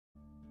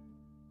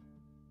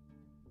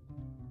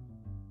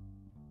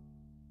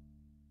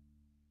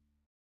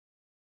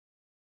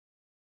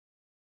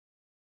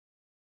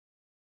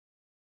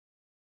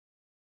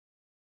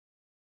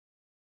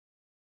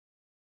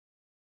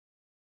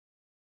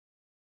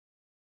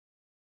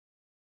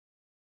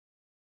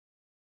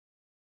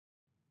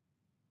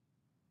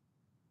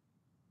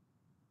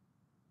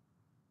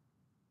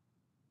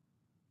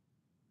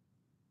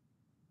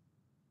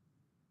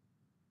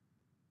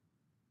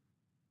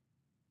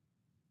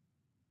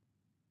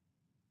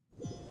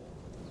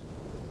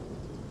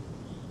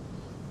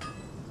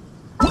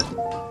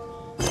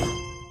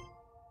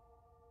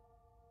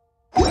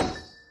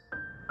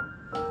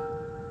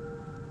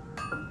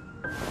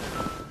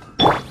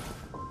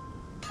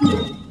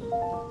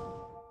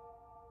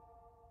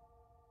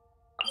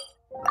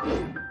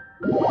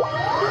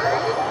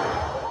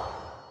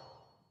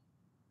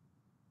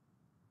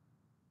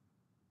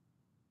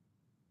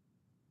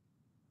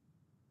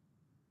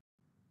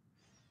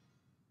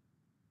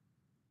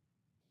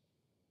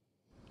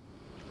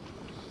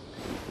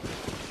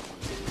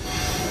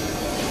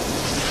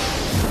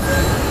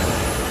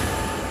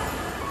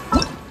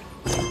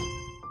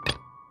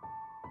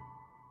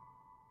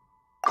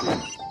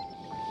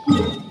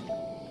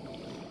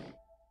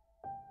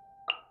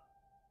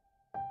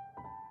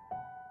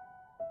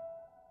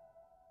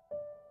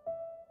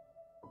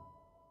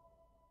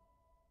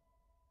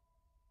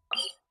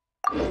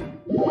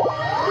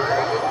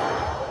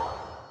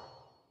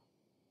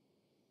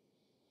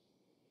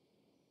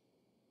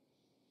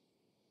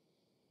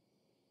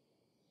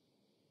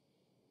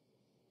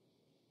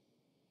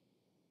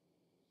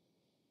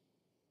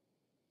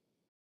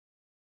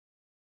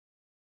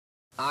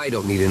I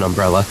don't need an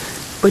umbrella,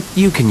 but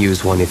you can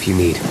use one if you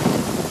need.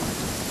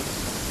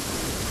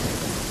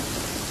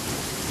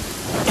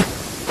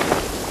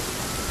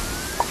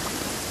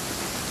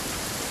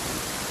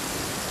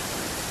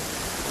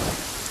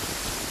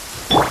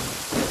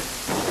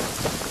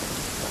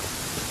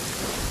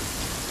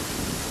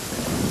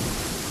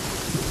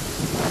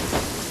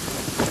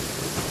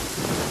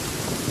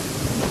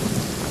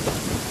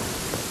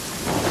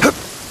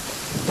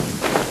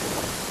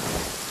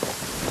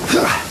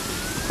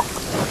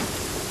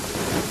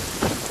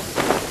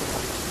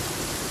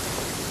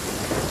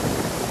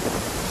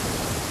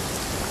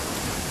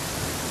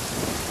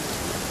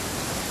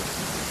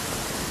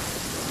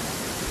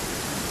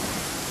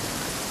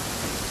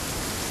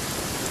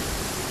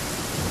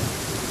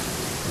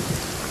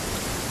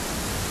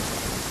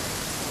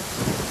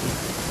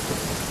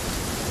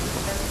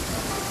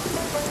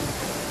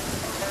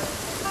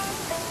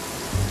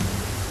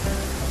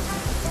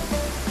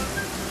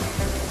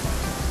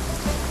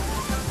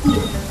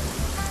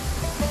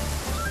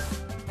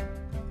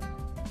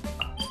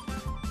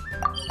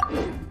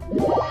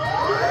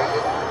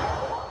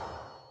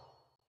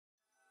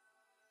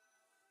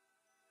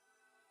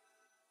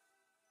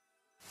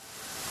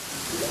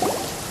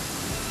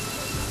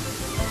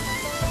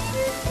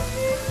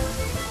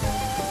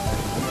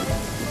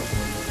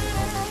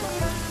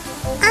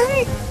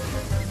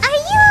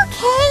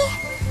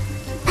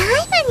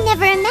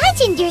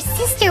 Your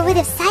sister would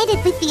have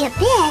sided with the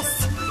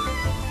Abyss.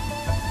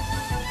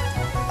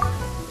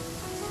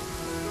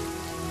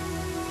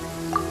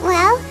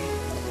 Well,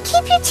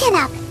 keep your chin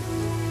up.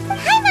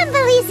 Paimon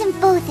believes in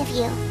both of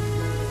you.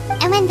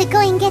 And when the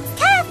going gets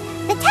tough,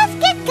 the tough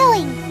get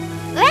going.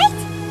 Right?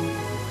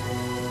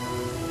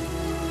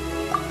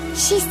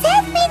 She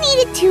said we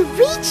needed to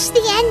reach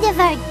the end of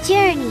our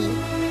journey.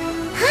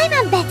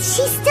 Paimon bets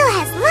she still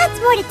has lots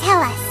more to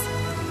tell us.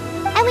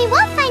 And we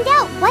won't find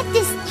out what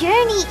this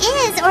journey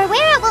is or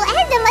where it will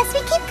end unless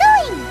we keep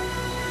going.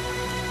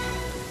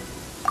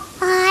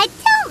 Aw,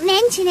 don't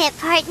mention it,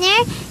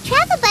 partner.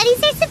 Travel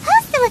buddies are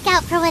supposed to look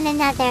out for one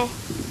another.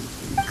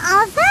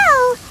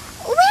 Although,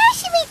 where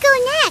should we go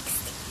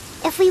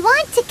next? If we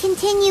want to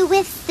continue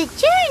with the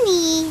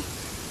journey...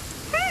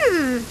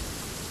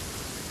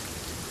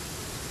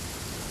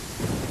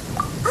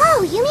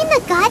 Oh, you mean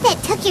the god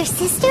that took your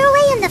sister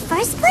away in the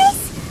first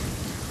place?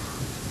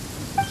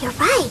 You're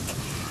right.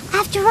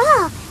 After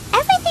all,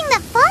 everything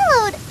that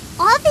followed,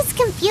 all this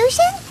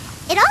confusion,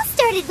 it all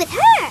started with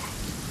her.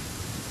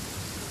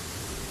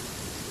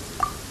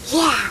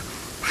 Yeah,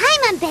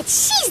 Paimon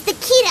bets she's the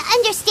key to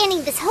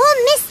understanding this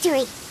whole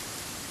mystery.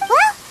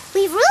 Well,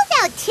 we've ruled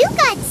out 2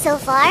 gods so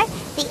far,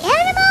 the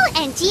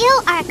Animal and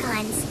Geo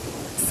Archons.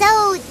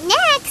 So,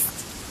 next...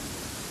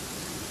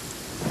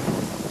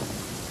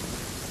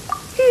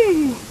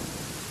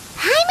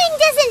 Paimon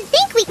doesn't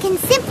think we can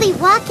simply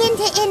walk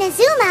into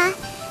Inazuma.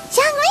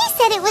 Zhongli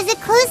said it was a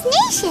closed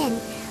nation.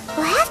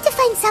 We'll have to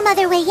find some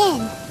other way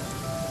in.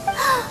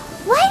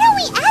 Why don't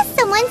we ask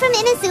someone from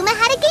Inazuma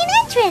how to gain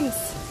entrance?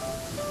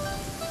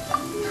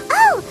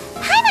 Oh,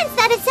 Paimon's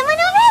thought of someone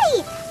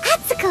already!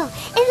 Atsuko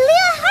in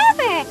Liyue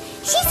Harbor!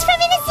 She's from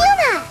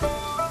Inazuma!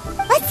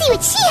 Let's see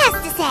what she has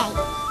to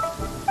say!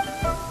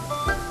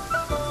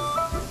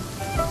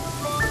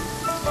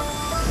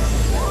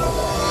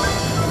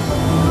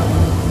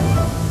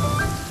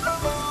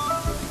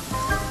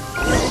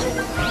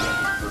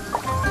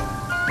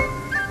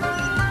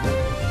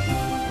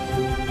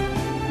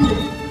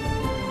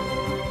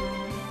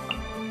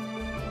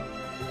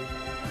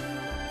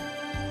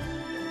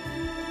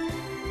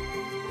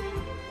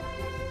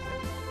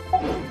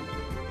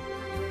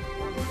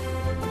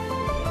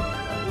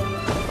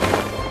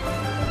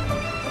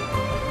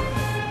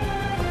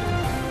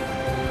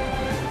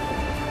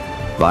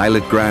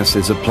 Violet grass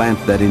is a plant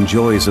that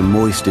enjoys a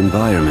moist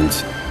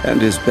environment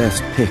and is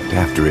best picked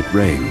after it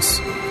rains.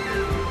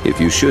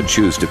 If you should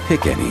choose to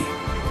pick any,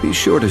 be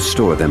sure to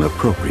store them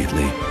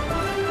appropriately.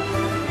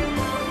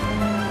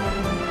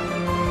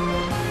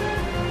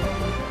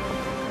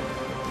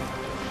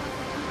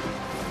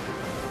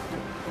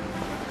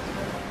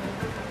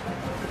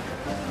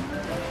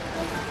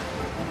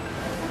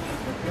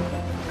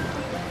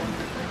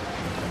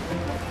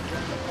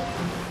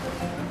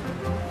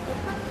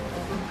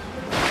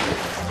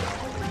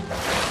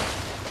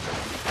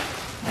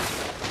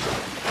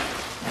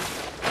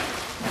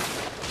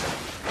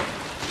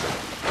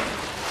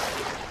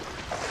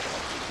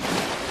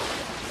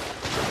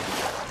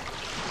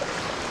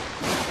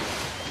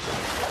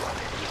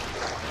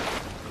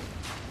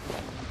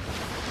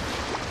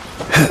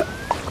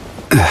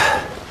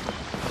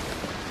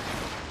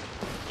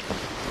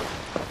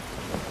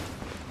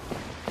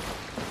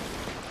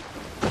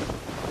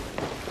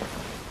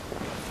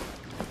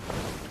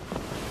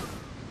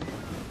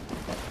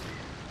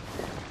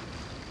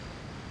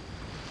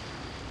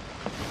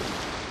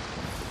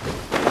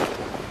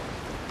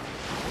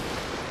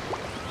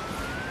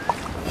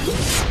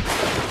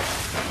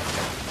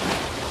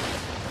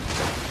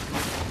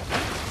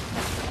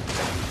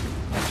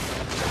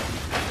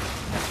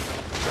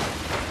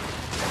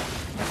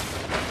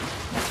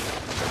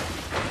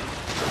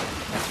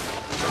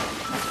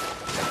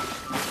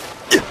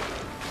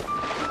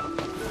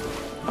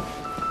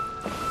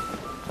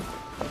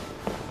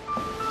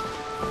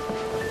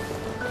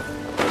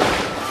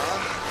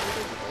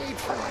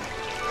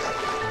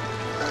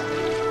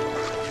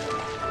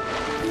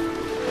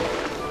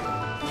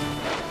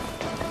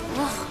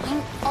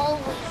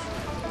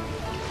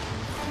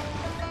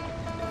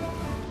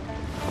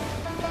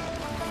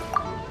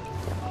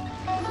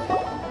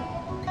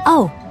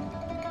 Oh.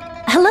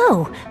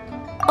 Hello.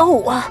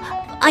 Oh,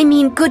 I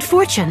mean good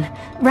fortune,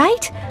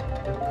 right?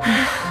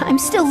 I'm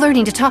still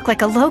learning to talk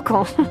like a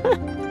local.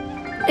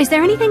 Is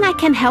there anything I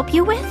can help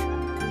you with?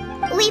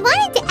 We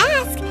wanted to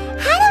ask,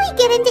 how do we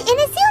get into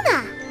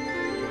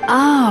Inazuma?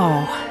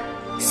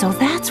 Oh, so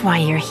that's why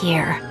you're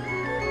here.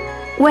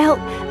 Well,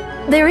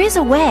 there is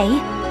a way.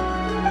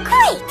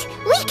 Great!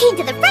 We came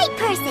to the right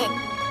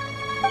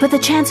person! But the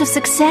chance of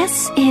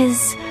success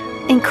is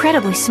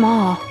incredibly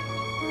small.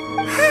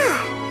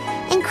 Huh.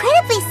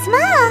 Incredibly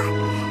small?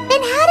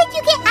 Then how did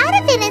you get out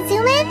of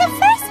Inazuma in the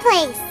first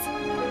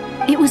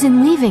place? It was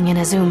in leaving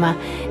Inazuma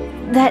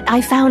that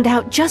I found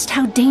out just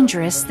how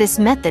dangerous this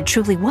method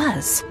truly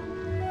was.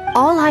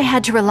 All I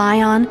had to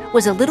rely on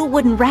was a little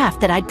wooden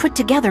raft that I'd put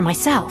together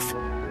myself.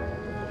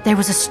 There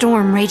was a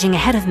storm raging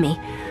ahead of me,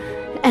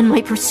 and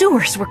my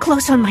pursuers were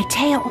close on my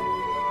tail.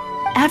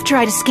 After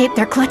I'd escaped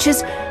their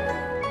clutches,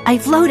 I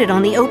floated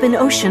on the open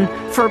ocean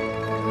for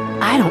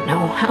I don't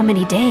know how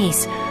many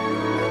days.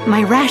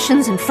 My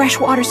rations and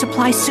freshwater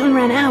supplies soon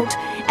ran out,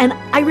 and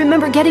I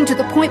remember getting to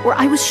the point where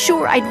I was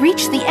sure I'd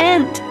reached the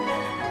end.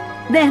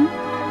 Then,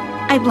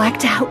 I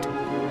blacked out.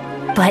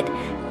 But,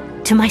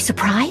 to my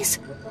surprise,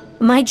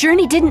 my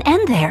journey didn't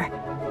end there.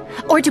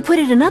 Or to put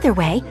it another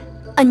way,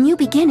 a new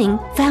beginning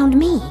found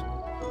me.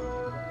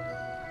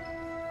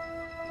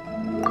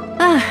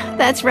 Ah,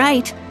 that's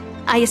right.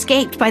 I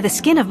escaped by the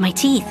skin of my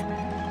teeth.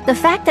 The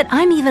fact that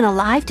I'm even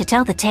alive to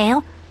tell the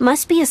tale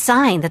must be a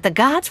sign that the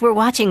gods were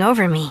watching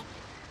over me.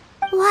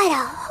 What a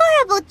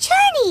horrible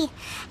journey!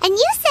 And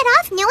you set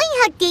off knowing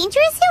how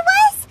dangerous it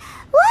was?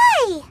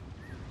 Why?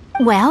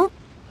 Well,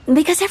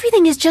 because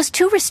everything is just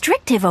too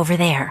restrictive over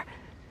there.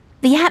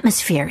 The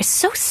atmosphere is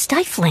so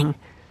stifling.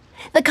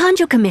 The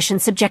Kanjo Commission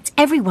subjects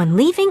everyone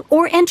leaving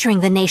or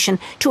entering the nation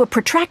to a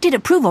protracted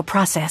approval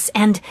process,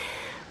 and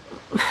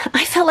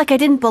I felt like I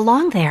didn't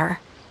belong there.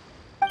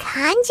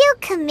 Kanjo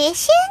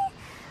Commission?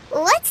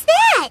 What's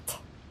that?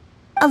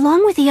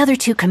 Along with the other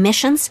two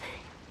commissions,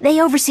 they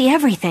oversee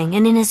everything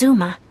in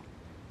Inazuma.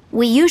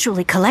 We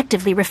usually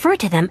collectively refer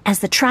to them as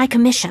the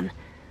Tri-Commission.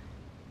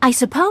 I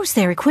suppose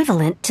they're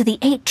equivalent to the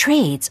 8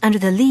 trades under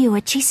the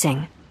Liyue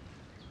Chising.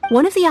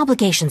 One of the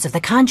obligations of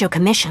the Kanjo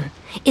Commission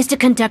is to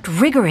conduct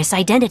rigorous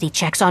identity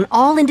checks on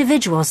all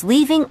individuals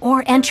leaving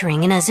or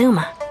entering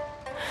Inazuma.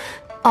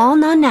 All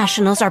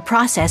non-nationals are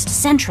processed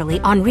centrally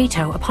on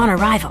Rito upon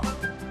arrival.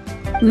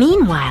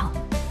 Meanwhile,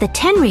 the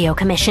Tenryo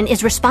Commission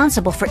is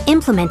responsible for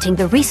implementing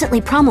the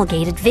recently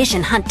promulgated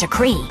Vision Hunt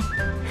Decree.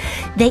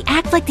 They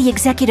act like the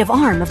executive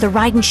arm of the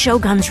Raiden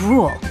Shogun's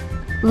rule,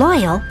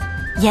 loyal,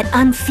 yet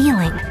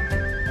unfeeling.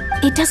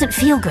 It doesn't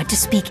feel good to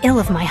speak ill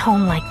of my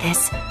home like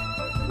this,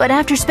 but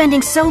after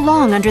spending so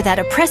long under that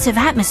oppressive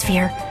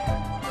atmosphere,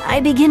 I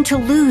begin to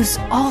lose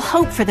all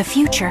hope for the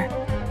future.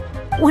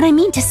 What I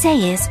mean to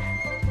say is,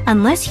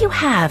 unless you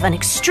have an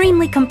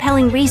extremely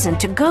compelling reason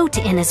to go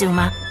to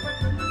Inazuma,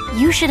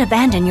 you should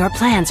abandon your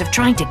plans of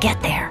trying to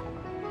get there.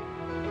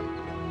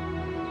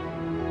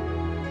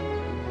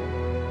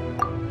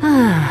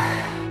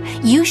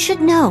 You should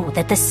know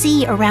that the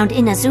sea around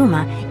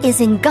Inazuma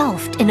is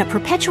engulfed in a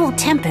perpetual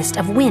tempest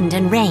of wind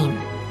and rain.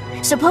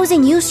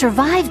 Supposing you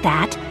survived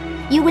that,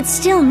 you would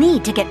still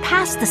need to get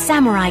past the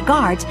samurai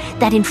guards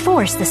that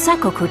enforce the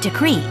Sakoku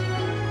Decree,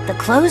 the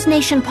closed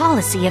nation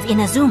policy of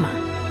Inazuma.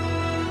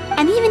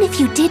 And even if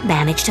you did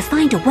manage to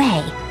find a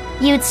way,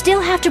 you'd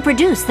still have to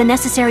produce the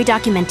necessary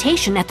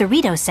documentation at the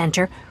Rito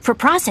Center for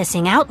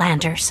processing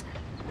Outlanders.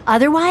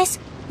 Otherwise,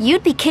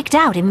 you'd be kicked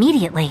out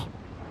immediately.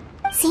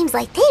 Seems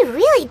like they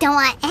really don't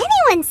want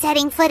anyone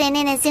setting foot in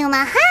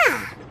Inazuma,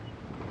 huh?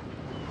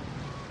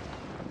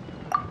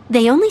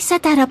 They only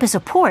set that up as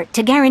a port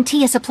to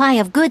guarantee a supply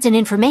of goods and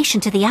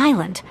information to the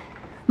island.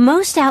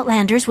 Most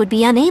Outlanders would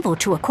be unable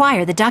to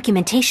acquire the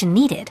documentation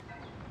needed.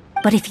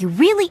 But if you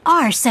really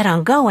are set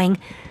on going,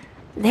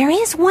 there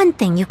is one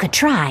thing you could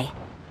try.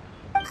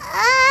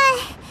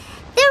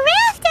 The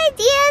raft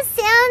idea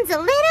sounds a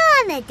little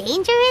on the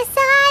dangerous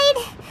side.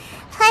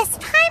 Plus,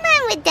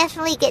 Paimon would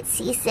definitely get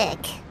seasick.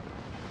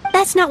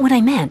 That's not what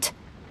I meant.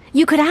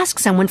 You could ask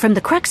someone from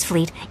the Crux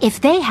Fleet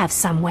if they have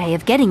some way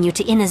of getting you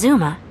to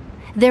Inazuma.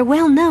 They're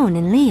well known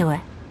in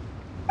Liyue.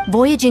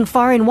 Voyaging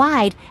far and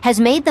wide has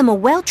made them a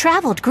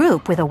well-traveled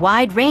group with a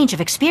wide range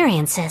of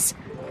experiences.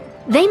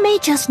 They may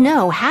just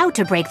know how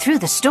to break through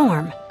the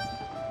storm.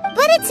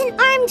 But it's an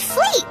armed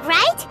fleet,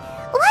 right?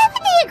 Why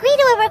would they agree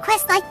to a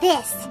request like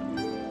this?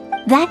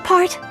 That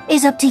part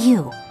is up to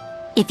you.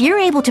 If you're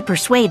able to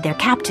persuade their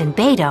captain,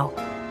 Beto,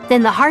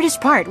 then the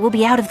hardest part will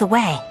be out of the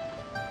way.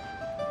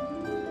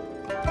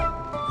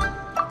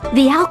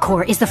 The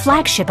Alcor is the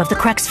flagship of the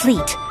Crux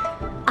fleet.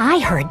 I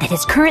heard that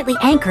it's currently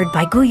anchored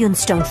by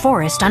Guyunstone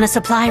Forest on a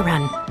supply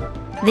run.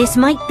 This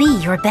might be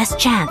your best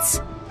chance.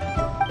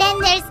 Then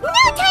there's no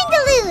time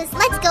to lose.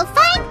 Let's go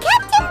find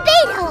Captain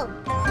Beto.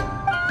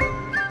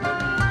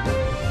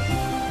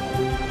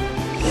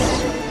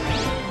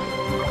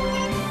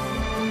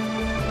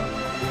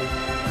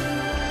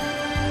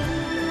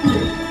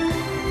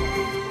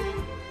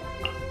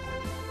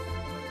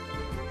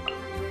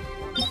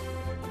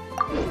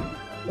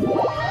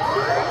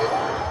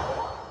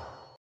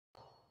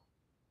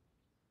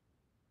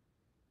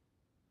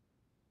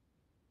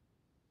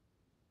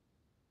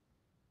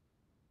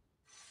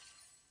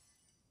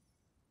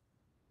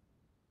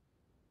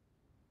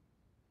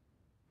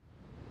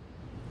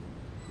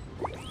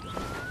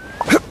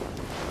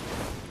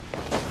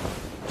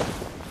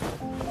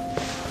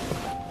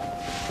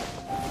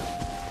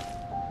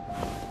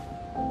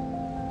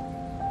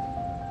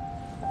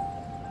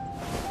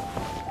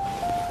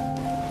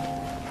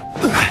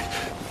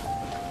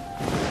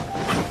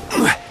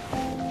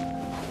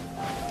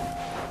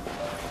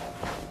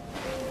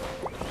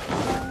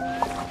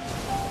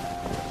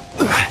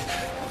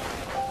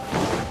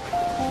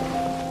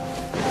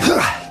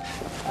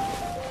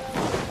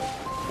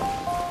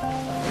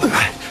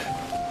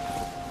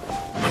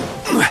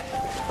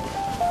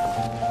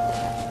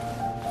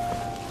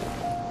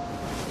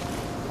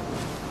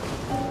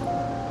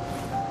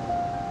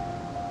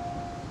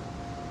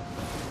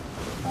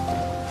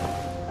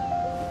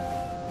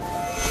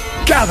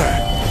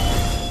 Gather!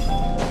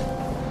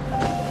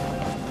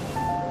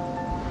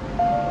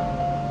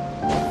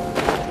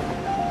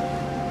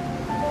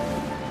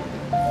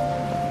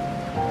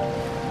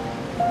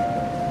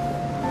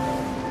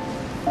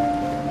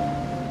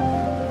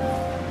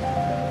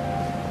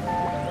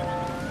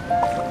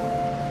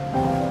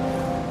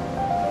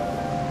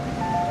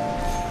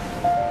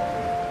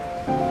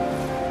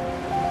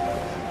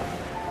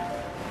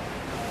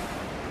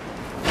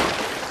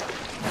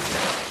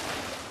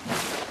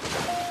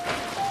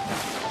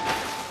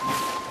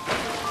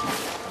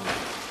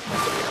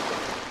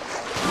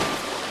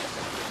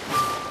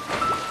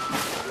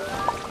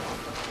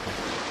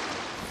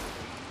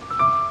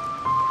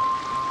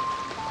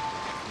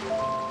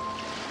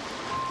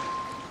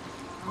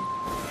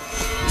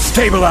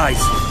 Stabilize!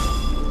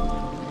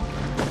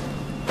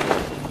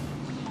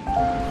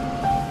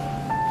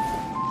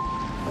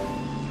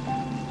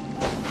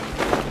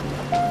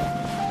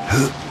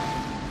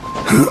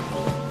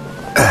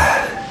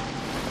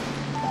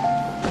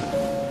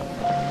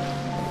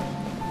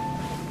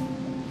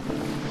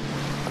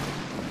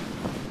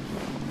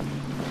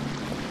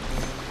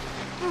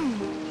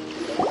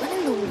 What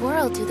in the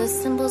world do those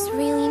symbols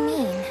really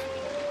mean?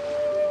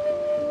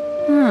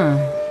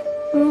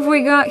 What have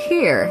we got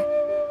here?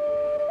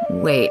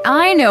 Wait,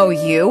 I know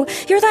you.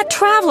 You're that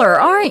traveler,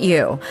 aren't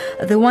you?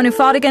 The one who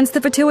fought against the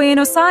Fatui and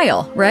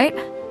Osile, right?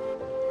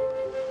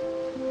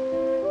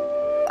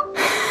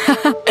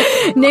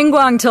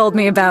 Ningguang told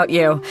me about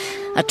you.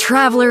 A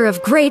traveler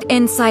of great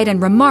insight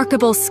and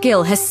remarkable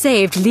skill has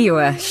saved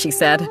Liyue, she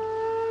said.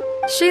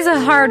 She's a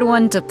hard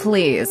one to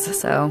please,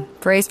 so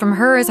praise from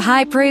her is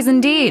high praise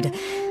indeed.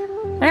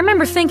 I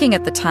remember thinking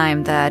at the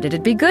time that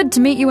it'd be good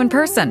to meet you in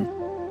person.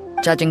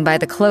 Judging by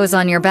the clothes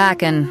on your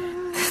back and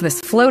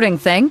this floating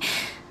thing,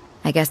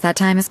 I guess that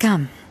time has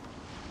come.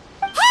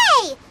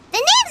 Hey! The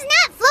name's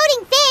not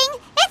Floating Thing,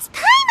 it's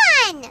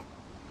Paimon!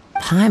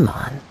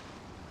 Paimon?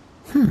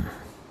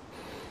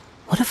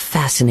 What a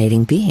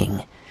fascinating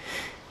being.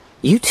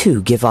 You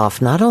two give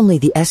off not only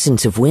the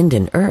essence of wind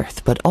and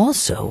earth, but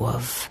also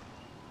of...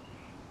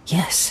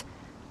 yes,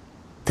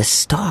 the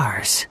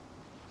stars.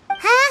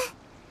 Huh?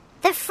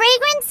 The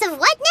fragrance of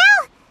what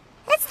now?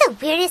 That's the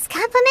weirdest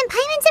compliment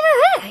Paimon's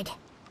ever heard.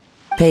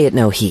 Pay it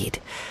no heed.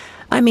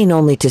 I mean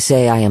only to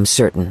say I am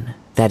certain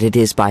that it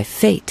is by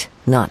fate,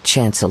 not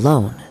chance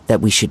alone, that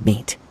we should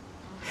meet.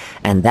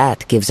 And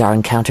that gives our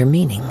encounter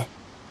meaning.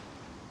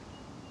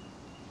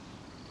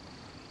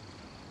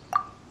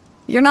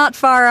 You're not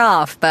far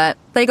off, but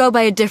they go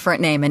by a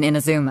different name in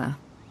Inazuma.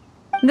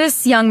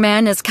 This young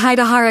man is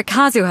Kaidahara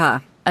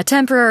Kazuha, a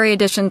temporary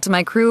addition to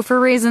my crew for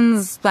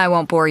reasons I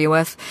won't bore you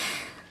with.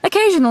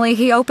 Occasionally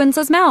he opens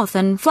his mouth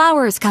and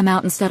flowers come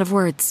out instead of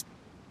words.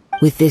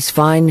 With this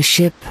fine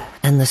ship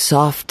and the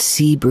soft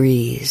sea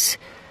breeze,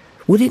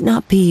 would it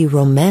not be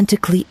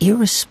romantically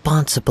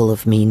irresponsible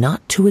of me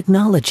not to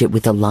acknowledge it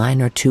with a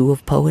line or two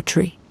of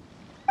poetry?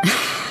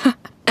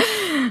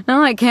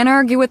 No, I can't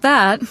argue with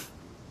that.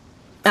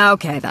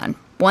 Okay then.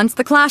 Once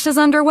the clash is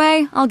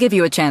underway, I'll give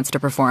you a chance to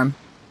perform.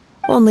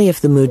 Only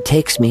if the mood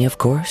takes me, of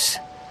course.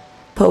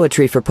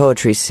 Poetry for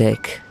poetry's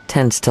sake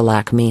tends to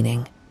lack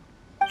meaning.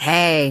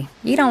 Hey,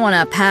 you don't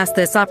want to pass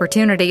this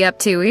opportunity up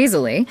too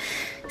easily,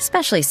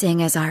 especially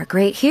seeing as our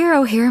great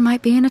hero here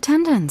might be in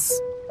attendance.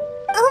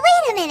 Oh,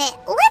 wait a minute.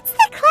 What's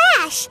the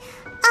clash?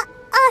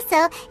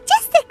 Also,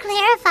 just to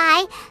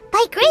clarify,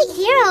 by great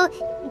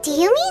hero, do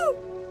you mean...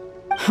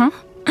 Huh?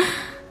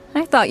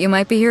 I thought you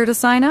might be here to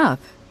sign up.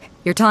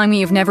 You're telling me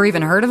you've never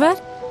even heard of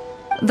it?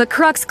 The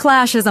Crux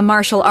Clash is a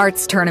martial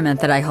arts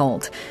tournament that I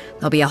hold.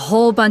 There'll be a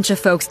whole bunch of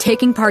folks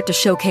taking part to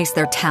showcase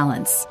their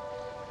talents.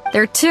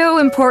 There are 2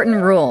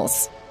 important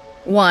rules.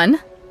 1,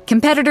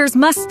 competitors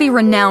must be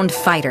renowned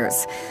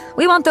fighters.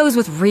 We want those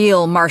with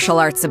real martial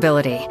arts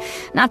ability,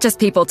 not just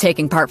people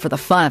taking part for the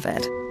fun of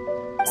it.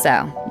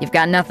 So, you've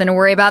got nothing to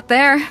worry about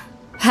there.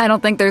 I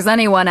don't think there's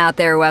anyone out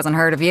there who hasn't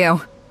heard of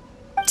you.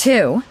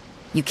 2,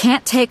 you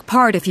can't take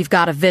part if you've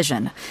got a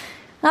vision.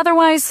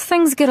 Otherwise,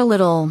 things get a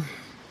little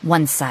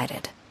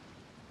one-sided.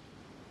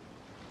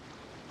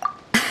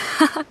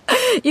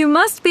 You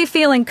must be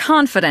feeling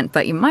confident,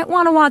 but you might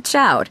want to watch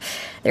out.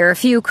 There are a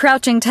few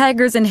crouching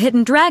tigers and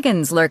hidden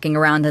dragons lurking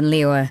around in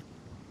Liyue.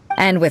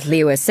 And with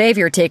Liyue's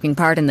savior taking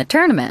part in the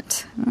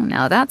tournament,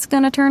 now that's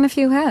gonna turn a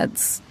few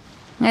heads.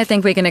 I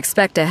think we can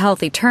expect a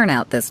healthy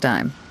turnout this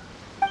time.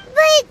 But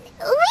we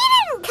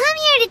didn't come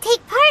here to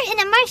take part in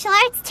a martial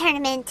arts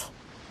tournament.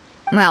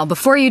 Well,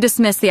 before you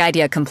dismiss the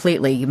idea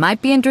completely, you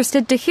might be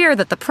interested to hear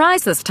that the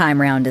prize this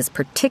time round is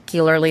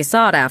particularly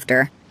sought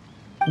after.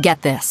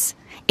 Get this.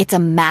 It's a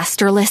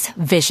masterless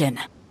vision.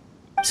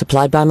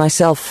 Supplied by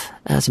myself,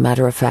 as a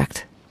matter of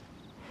fact.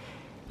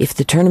 If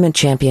the tournament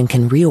champion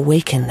can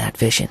reawaken that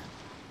vision,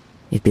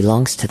 it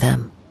belongs to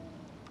them.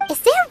 Is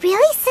there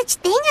really such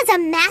thing as a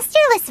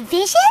masterless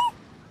vision?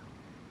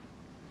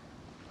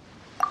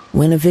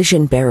 When a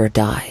vision bearer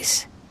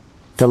dies,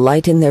 the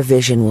light in their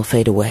vision will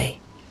fade away.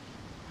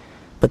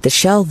 But the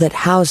shell that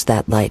housed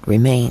that light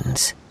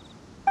remains.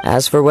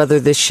 As for whether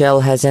this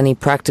shell has any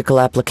practical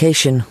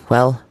application,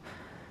 well,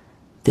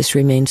 this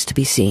remains to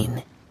be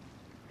seen.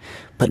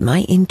 But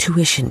my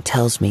intuition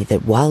tells me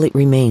that while it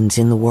remains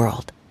in the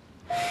world,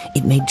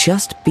 it may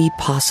just be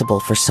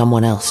possible for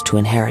someone else to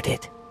inherit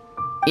it.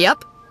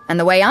 Yep, and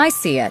the way I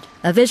see it,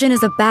 a vision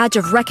is a badge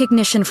of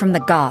recognition from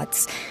the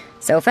gods.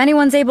 So if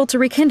anyone's able to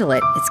rekindle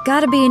it, it's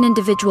gotta be an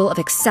individual of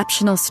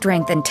exceptional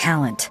strength and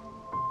talent.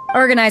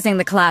 Organizing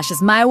the clash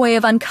is my way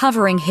of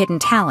uncovering hidden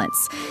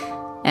talents.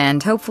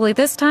 And hopefully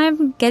this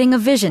time, getting a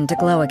vision to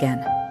glow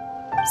again.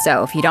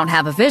 So if you don't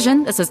have a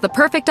vision, this is the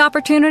perfect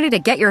opportunity to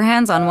get your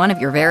hands on one of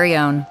your very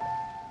own.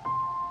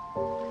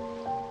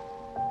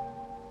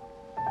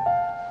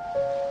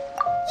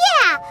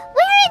 Yeah,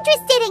 we're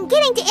interested in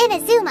getting to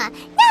Inazuma,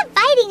 not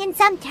fighting in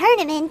some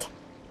tournament.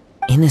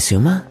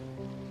 Inazuma?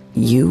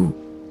 You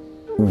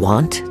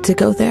want to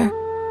go there?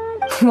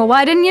 Well,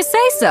 why didn't you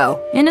say so?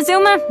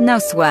 Inazuma? No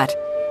sweat.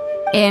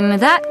 In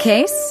that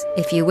case,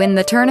 if you win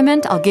the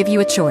tournament, I'll give you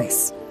a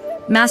choice.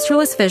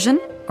 Masterless Vision,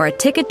 or a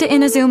ticket to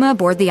Inazuma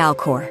aboard the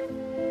Alcor.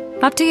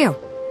 Up to you.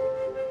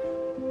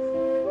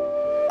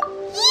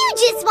 You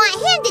just want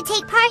him to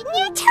take part in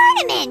your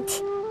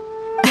tournament!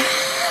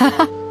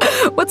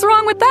 What's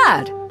wrong with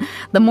that?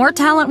 The more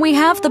talent we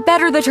have, the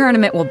better the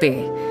tournament will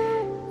be.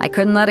 I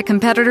couldn't let a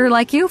competitor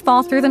like you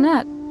fall through the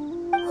net.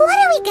 What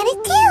are we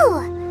gonna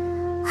do?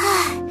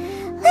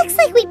 Looks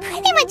like we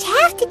pretty much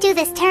have to do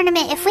this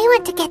tournament if we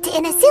want to get to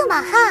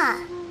Inazuma,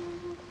 huh?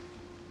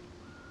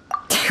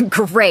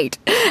 Great.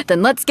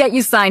 Then let's get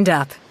you signed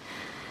up.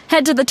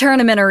 Head to the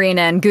tournament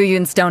arena in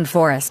Guyun Stone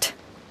Forest.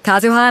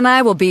 Kazuha and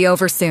I will be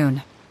over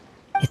soon.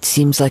 It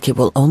seems like it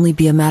will only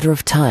be a matter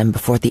of time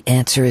before the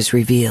answer is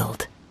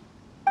revealed.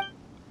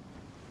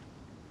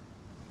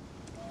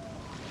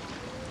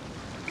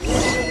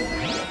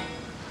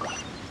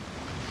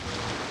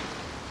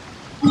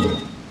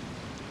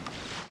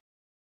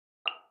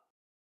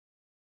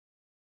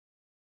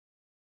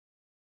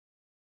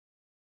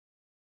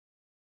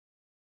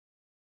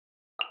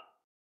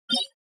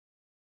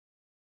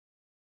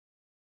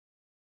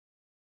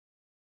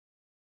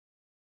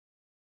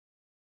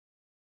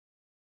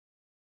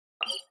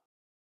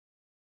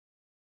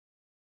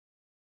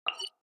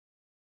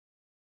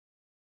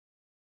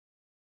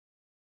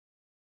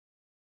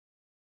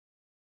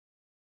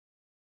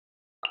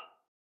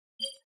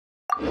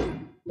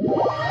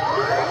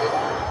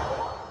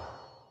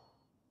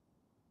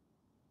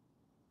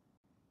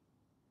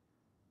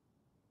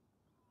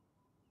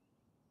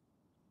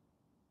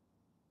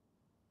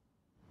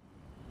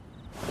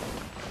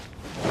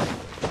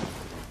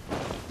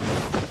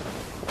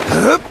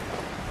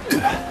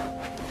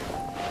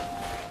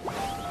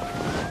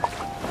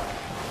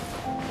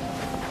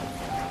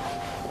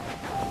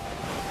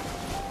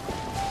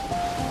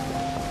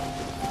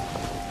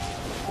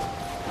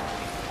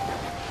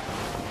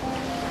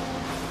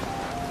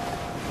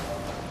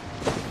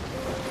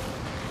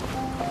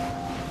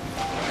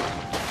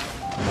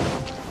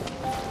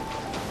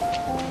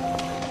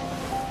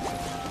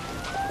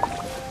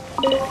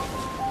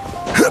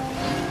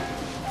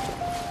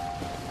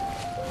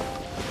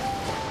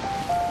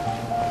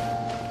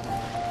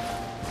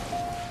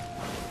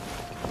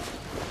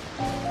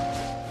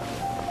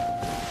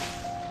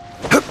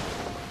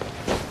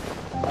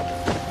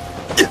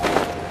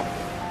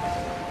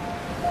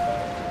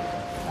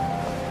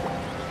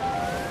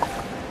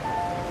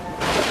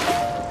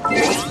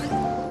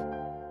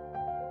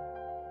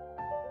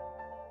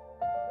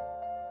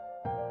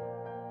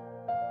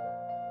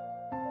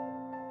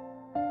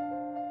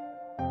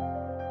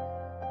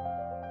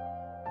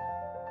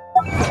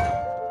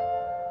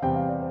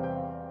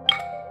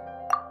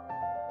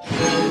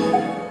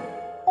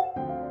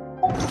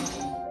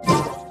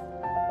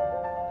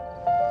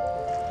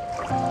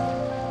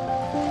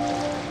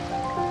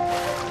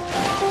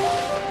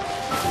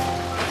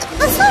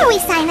 Before we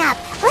sign up,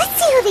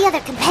 let's see who the other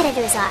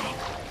competitors are.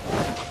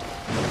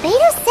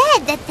 Beto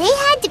said that they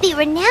had to be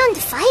renowned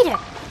fighter.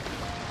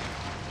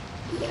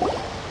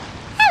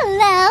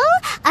 Hello!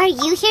 Are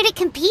you here to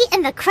compete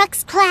in the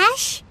Crux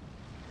Clash?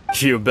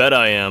 You bet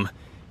I am.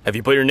 Have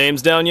you put your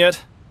names down yet?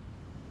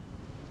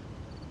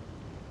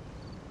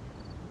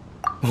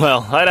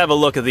 Well, I'd have a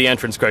look at the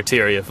entrance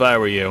criteria if I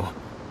were you.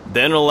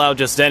 Then allow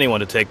just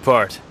anyone to take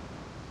part.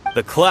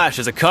 The Clash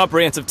is a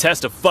comprehensive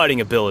test of fighting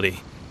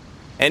ability.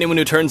 Anyone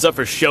who turns up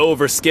for show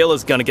over skill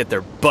is gonna get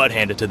their butt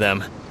handed to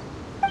them.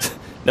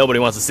 Nobody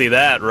wants to see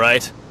that,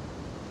 right?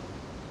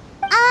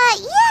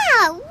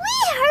 Yeah, we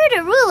heard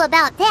a rule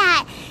about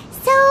that.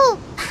 So,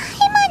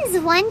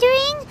 Paimon's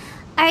wondering,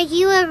 are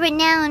you a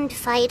renowned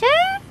fighter?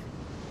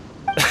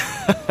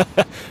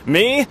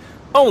 Me?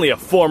 Only a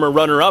former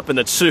runner-up in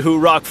the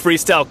Chihu Rock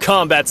Freestyle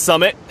Combat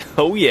Summit.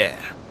 Oh yeah.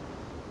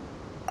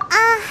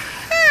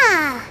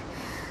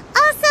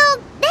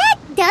 Also, that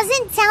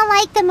doesn't sound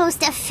like the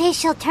most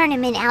official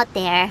tournament out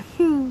there.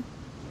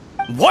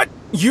 What?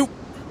 You...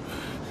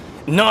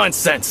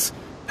 Nonsense.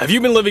 Have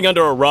you been living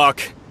under a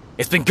rock?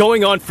 It's been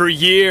going on for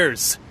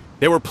years.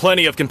 There were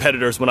plenty of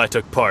competitors when I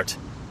took part.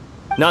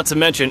 Not to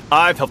mention,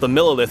 I've helped the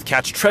Millilith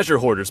catch treasure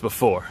hoarders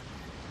before.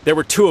 There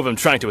were 2 of them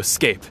trying to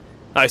escape.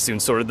 I soon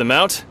sorted them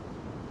out.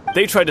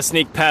 They tried to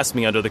sneak past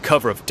me under the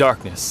cover of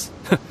darkness.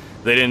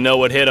 They didn't know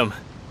what hit them.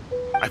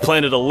 I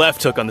planted a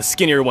left hook on the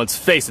skinnier one's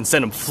face and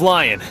sent him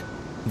flying.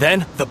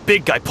 Then, the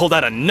big guy pulled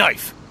out a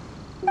knife.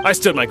 I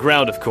stood my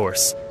ground, of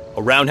course.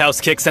 A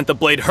roundhouse kick sent the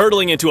blade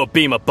hurtling into a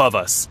beam above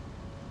us.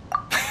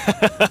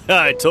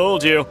 I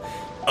told you.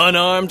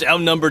 Unarmed,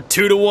 outnumbered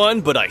 2 to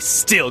 1, but I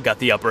still got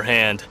the upper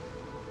hand.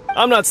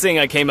 I'm not saying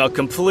I came out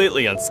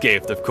completely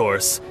unscathed, of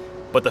course,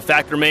 but the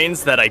fact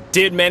remains that I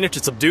did manage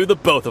to subdue the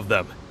both of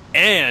them,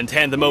 and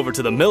hand them over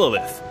to the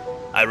Millilith.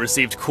 I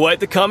received quite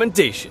the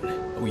commendation.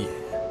 Oh yeah.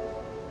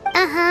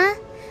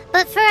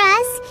 But for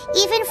us,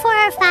 even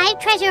 4 or 5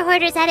 treasure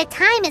hoarders at a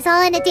time is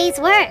all in a day's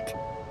work.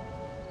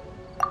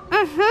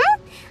 Alright,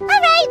 we're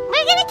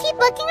gonna keep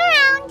looking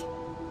around.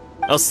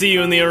 I'll see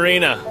you in the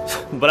arena,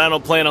 but I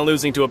don't plan on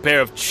losing to a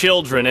pair of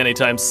children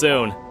anytime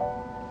soon.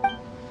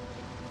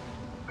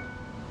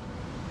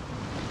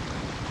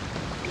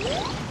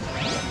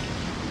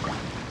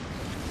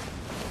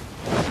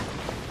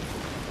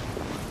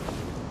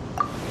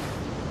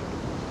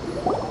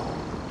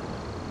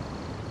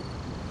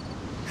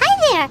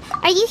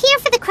 Are you here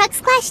for the Crux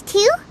Clash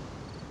too?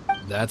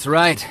 That's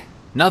right.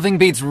 Nothing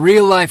beats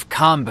real-life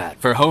combat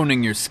for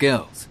honing your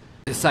skills.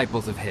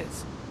 Disciples of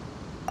his.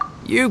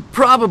 You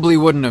probably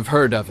wouldn't have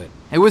heard of it.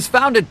 It was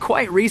founded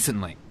quite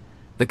recently.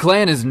 The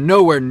clan is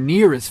nowhere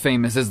near as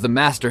famous as the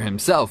master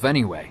himself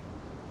anyway.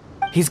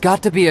 He's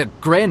got to be a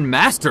grand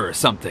master or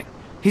something.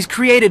 He's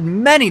created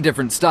many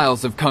different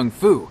styles of kung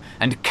fu,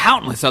 and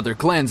countless other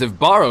clans have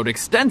borrowed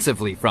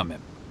extensively from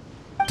him.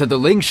 To the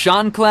Ling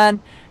Shan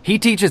clan, he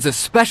teaches a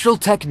special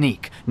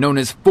technique known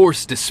as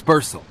force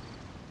dispersal.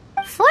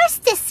 Force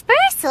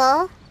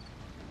dispersal?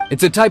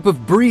 It's a type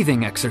of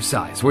breathing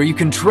exercise where you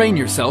can train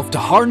yourself to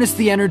harness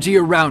the energy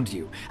around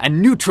you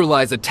and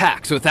neutralize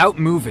attacks without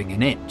moving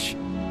an inch.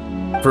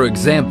 For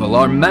example,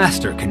 our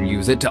master can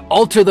use it to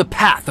alter the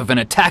path of an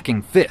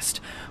attacking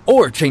fist,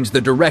 or change the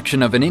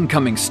direction of an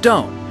incoming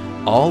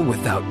stone, all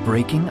without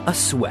breaking a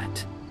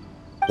sweat.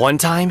 One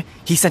time,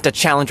 he sent a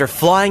challenger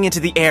flying into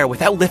the air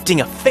without lifting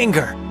a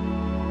finger.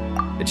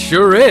 It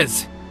sure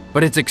is,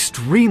 but it's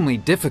extremely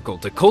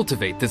difficult to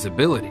cultivate this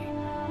ability.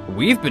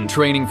 We've been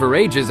training for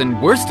ages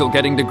and we're still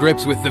getting to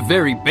grips with the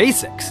very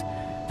basics.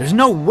 There's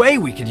no way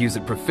we could use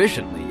it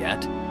proficiently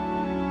yet.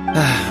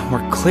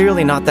 We're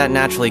clearly not that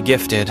naturally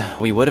gifted.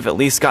 We would have at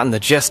least gotten the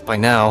gist by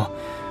now.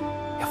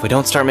 If we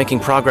don't start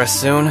making progress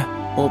soon,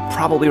 we'll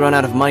probably run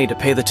out of money to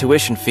pay the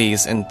tuition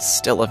fees and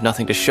still have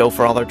nothing to show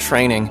for all our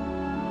training.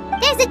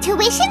 There's a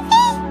tuition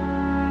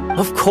fee?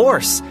 Of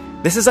course!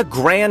 This is a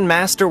Grand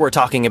Master we're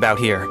talking about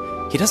here.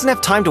 He doesn't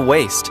have time to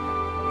waste.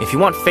 If you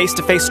want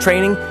face-to-face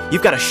training,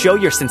 you've got to show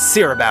you're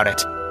sincere about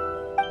it.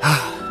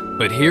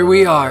 But here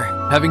we are,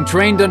 having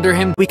trained under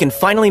him. We can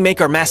finally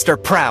make our master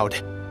proud.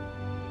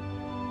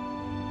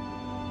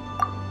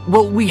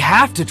 Well, we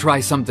have to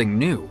try something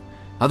new.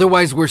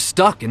 Otherwise, we're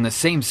stuck in the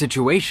same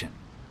situation.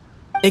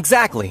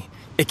 Exactly.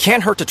 It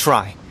can't hurt to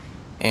try.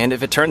 And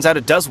if it turns out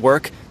it does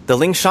work, the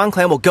Ling Shan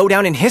clan will go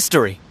down in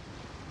history.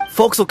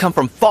 Folks will come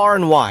from far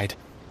and wide.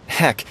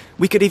 Heck,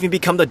 we could even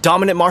become the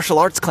dominant martial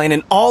arts clan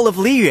in all of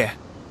Liyue.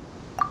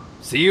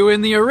 See you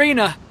in the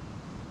arena!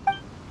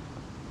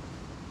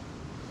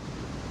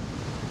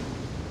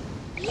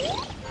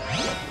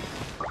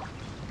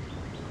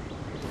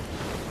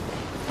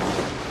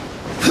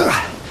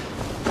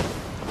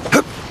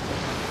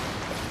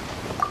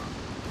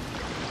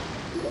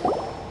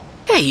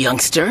 Hey,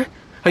 youngster.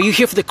 Are you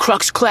here for the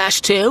Crux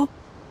Clash too?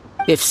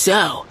 If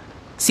so,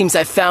 seems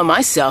I found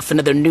myself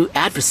another new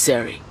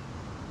adversary.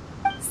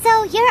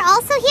 So you're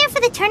also here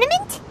for the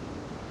tournament?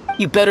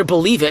 You better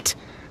believe it.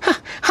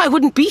 I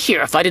wouldn't be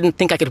here if I didn't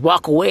think I could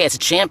walk away as a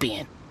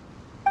champion.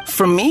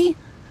 For me,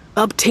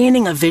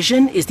 Obtaining a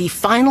vision is the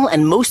final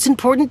and most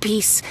important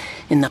piece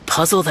in the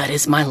puzzle that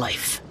is my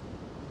life.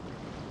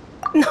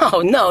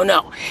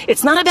 No.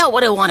 It's not about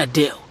what I want to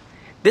do.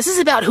 This is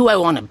about who I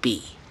want to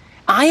be.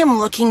 I am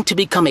looking to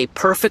become a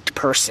perfect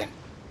person.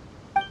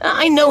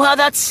 I know how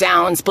that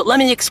sounds, but let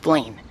me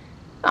explain.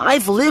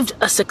 I've lived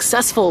a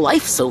successful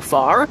life so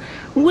far,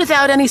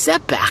 without any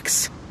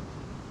setbacks.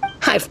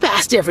 I've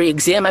passed every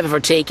exam I've ever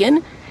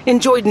taken,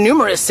 enjoyed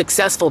numerous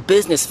successful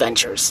business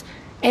ventures,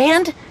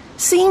 and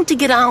seem to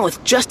get on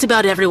with just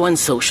about everyone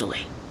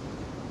socially.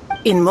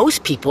 In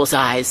most people's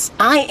eyes,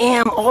 I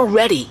am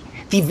already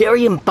the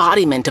very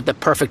embodiment of the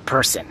perfect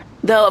person.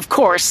 Though, of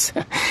course,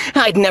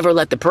 I'd never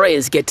let the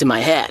praise get to my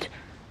head.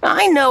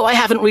 I know I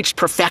haven't reached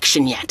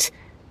perfection yet,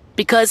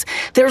 because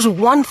there's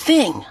one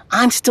thing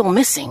I'm still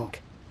missing.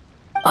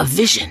 A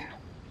vision.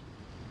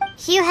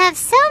 You have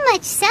so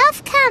much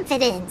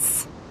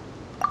self-confidence.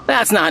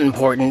 That's not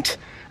important.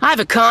 I have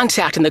a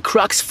contact in the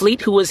Crux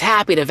fleet who was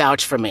happy to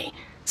vouch for me,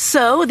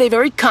 so they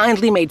very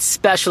kindly made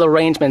special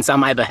arrangements on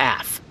my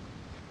behalf.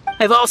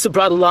 I've also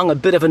brought along a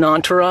bit of an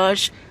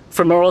entourage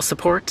for moral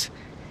support.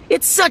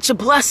 It's such a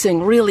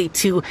blessing, really,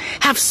 to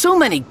have so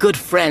many good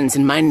friends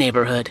in my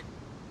neighborhood.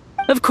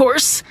 Of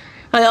course,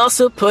 I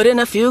also put in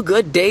a few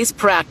good days'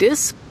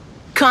 practice,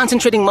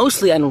 concentrating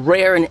mostly on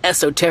rare and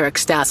esoteric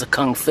styles of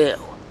Kung Fu.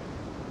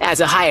 As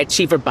a high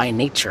achiever by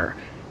nature,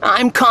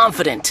 I'm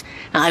confident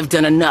I've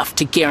done enough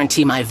to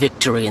guarantee my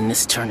victory in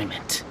this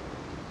tournament.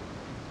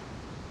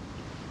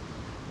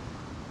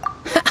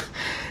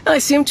 I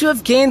seem to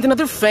have gained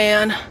another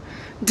fan.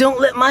 Don't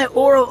let my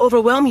aura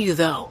overwhelm you,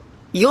 though.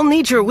 You'll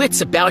need your wits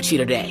about you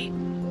today.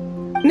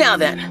 Now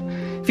then,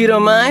 if you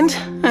don't mind,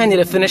 I need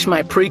to finish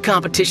my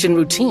pre-competition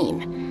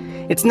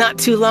routine. It's not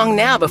too long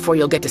now before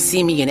you'll get to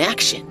see me in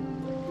action.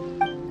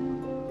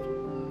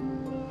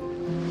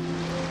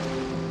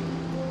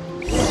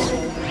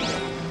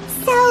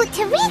 So,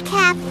 to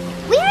recap,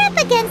 we're up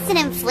against an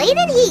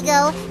inflated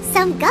ego,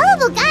 some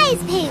gullible guys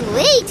paying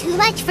way too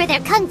much for their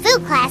kung fu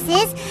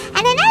classes, and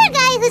another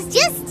guy who's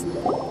just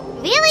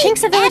really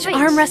Chink's a village average.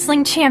 arm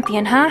wrestling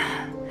champion, huh?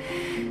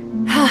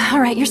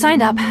 Alright, you're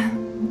signed up.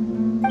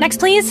 Next,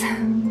 please.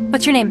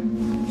 What's your name?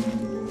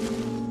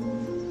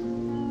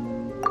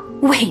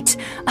 Wait,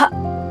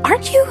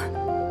 aren't you?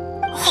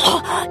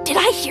 Did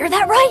I hear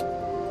that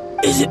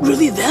right? Is it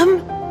really them?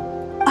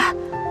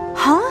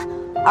 Huh?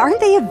 Aren't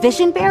they a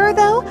vision bearer,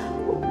 though?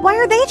 Why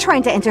are they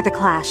trying to enter the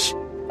clash?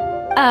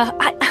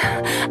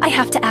 I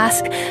have to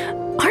ask,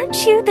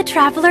 aren't you the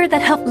traveler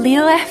that helped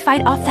Liyue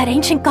fight off that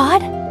ancient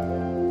god?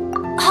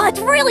 Oh, it's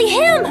really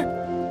him!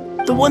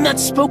 The one that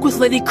spoke with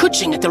Lady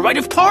Kuching at the rite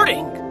of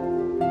parting.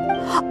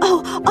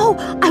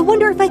 Oh, I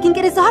wonder if I can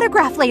get his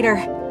autograph later.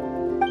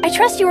 I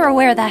trust you are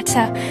aware that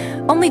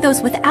only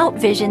those without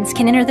visions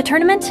can enter the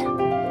tournament?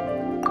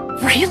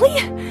 Really?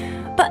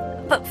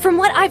 But from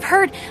what I've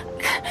heard,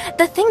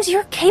 the things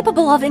you're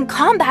capable of in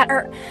combat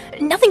are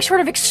nothing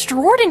short of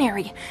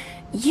extraordinary.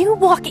 You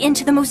walk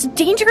into the most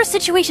dangerous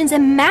situations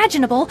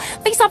imaginable,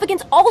 face off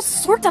against all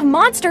sorts of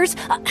monsters,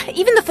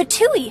 even the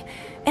Fatui,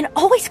 and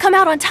always come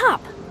out on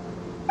top.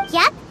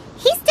 Yep,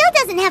 he still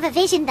doesn't have a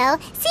vision, though.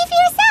 See for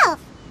yourself.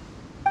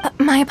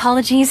 My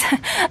apologies.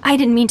 I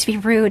didn't mean to be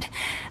rude.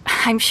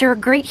 I'm sure a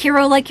great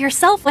hero like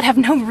yourself would have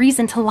no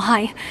reason to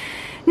lie.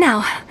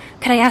 Now,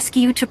 could I ask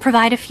you to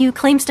provide a few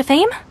claims to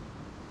fame?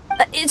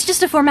 It's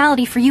just a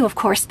formality for you, of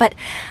course, but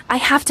I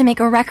have to make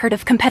a record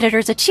of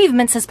competitors'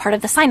 achievements as part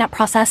of the sign-up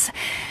process.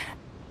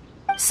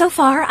 So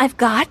far, I've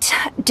got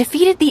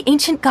defeated the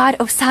ancient god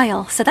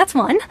Osail, so that's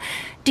one.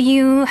 Do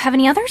you have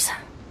any others?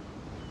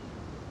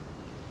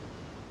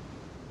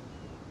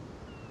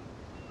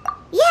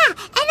 Yeah,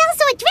 and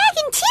also a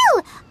dragon,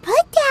 too!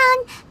 Put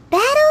down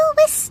Battle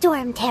with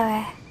Storm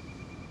Terror.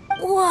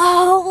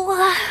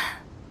 Whoa!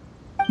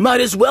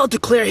 Might as well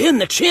declare him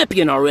the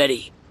champion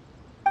already.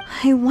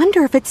 I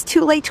wonder if it's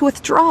too late to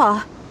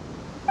withdraw.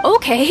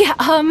 Okay,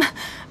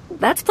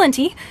 that's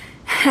plenty.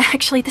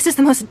 Actually, this is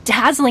the most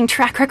dazzling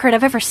track record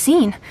I've ever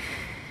seen.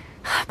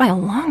 By a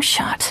long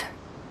shot.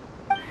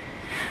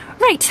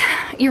 Right,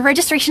 your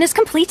registration is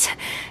complete.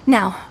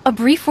 Now, a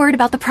brief word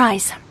about the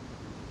prize.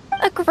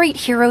 A great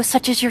hero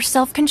such as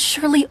yourself can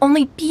surely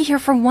only be here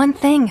for one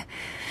thing.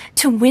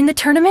 To win the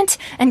tournament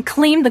and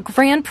claim the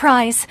grand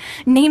prize,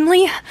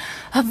 namely,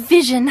 a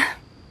vision.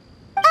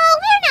 Oh,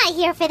 we're not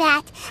here for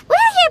that. We're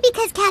here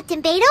because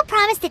Captain Beidou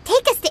promised to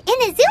take us to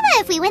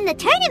Inazuma if we win the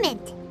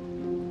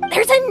tournament.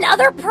 There's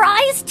another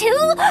prize, too?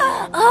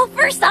 Oh,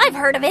 first I've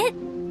heard of it.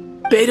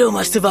 Beidou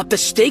must have upped the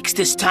stakes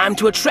this time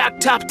to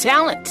attract top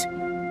talent.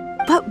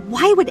 But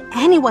why would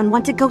anyone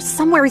want to go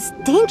somewhere as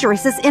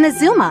dangerous as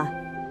Inazuma?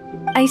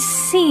 I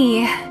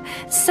see.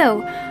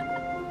 So,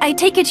 I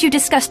take it you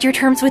discussed your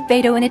terms with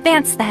Beidou in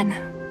advance, then?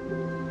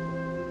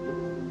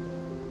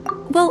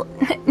 Well,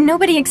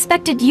 nobody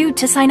expected you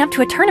to sign up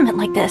to a tournament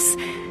like this.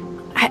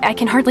 I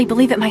can hardly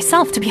believe it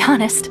myself, to be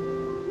honest.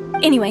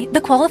 Anyway,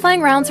 the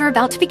qualifying rounds are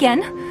about to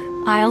begin.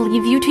 I'll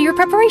leave you to your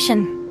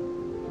preparation.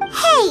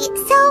 Hey,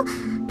 so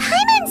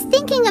Paimon's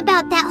thinking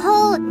about that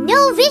whole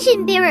no vision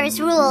vision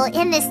bearers rule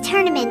in this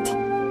tournament.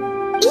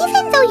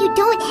 Even though you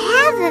don't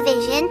have a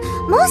vision,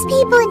 most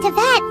people in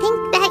Teyvat think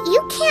that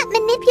you can't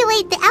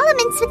manipulate the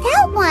elements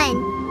without one.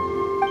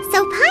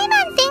 So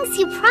Paimon thinks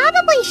you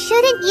probably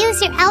shouldn't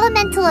use your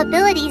elemental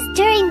abilities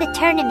during the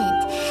tournament.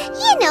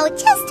 You know,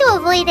 just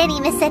to avoid any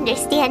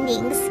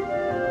misunderstandings.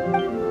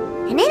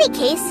 In any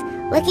case,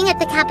 looking at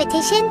the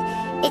competition,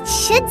 it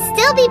should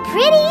still be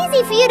pretty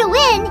easy for you to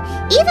win,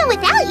 even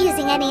without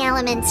using any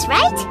elements,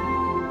 right?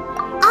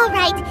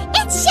 Alright,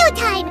 it's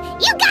showtime!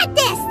 You got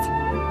this!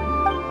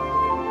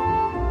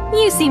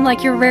 You seem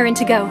like you're raring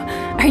to go.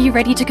 Are you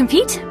ready to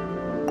compete?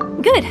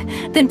 Good.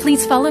 Then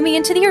please follow me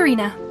into the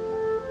arena.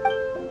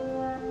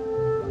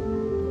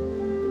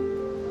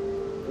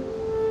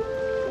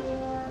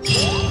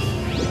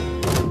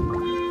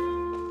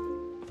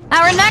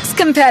 Our next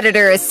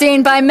competitor is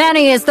seen by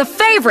many as the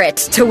favorite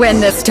to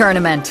win this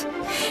tournament.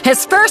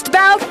 His first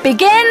bout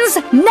begins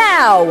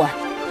now!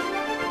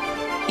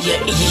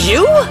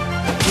 You?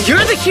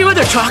 You're the hero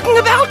they're talking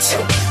about?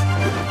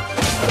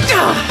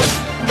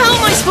 How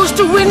am I supposed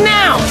to win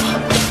now?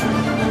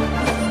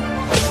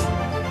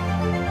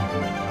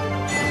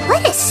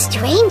 What a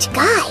strange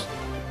guy.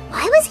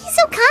 Why was he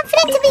so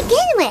confident to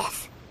begin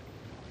with?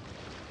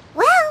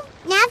 Well,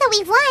 now that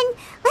we've won,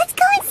 let's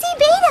go and see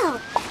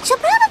Beidou. She'll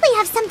probably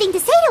have something to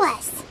say to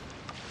us.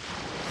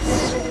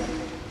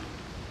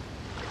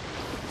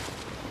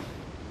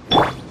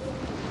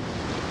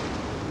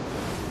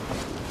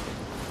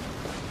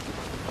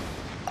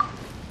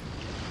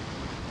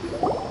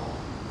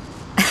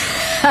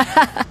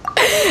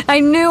 I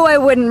knew I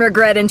wouldn't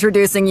regret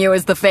introducing you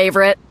as the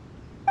favorite.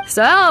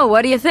 So,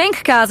 what do you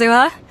think,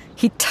 Kazuha?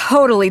 He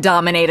totally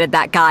dominated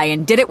that guy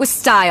and did it with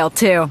style,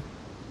 too.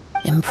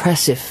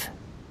 Impressive.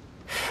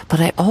 But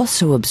I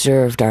also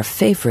observed our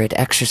favorite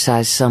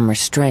exercise some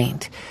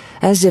restraint,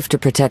 as if to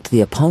protect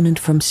the opponent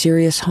from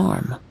serious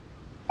harm.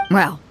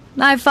 Well,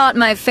 I've fought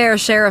my fair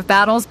share of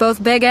battles,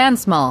 both big and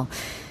small.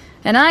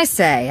 And I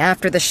say,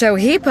 after the show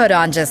he put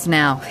on just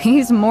now,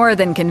 he's more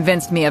than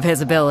convinced me of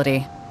his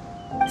ability.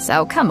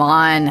 So come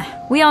on,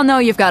 we all know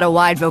you've got a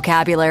wide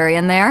vocabulary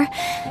in there.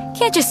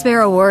 Can't you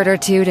spare a word or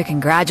two to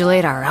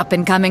congratulate our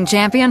up-and-coming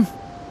champion?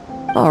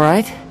 All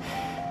right.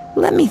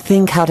 Let me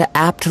think how to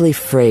aptly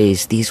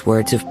phrase these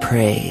words of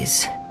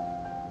praise.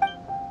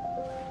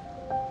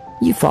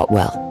 You fought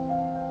well.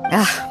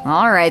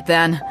 All right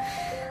then.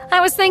 I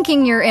was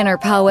thinking your inner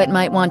poet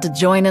might want to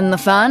join in the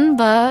fun,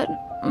 but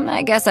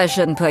I guess I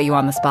shouldn't put you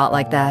on the spot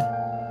like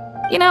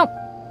that. You know,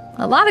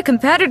 a lot of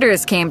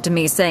competitors came to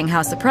me saying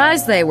how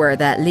surprised they were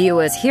that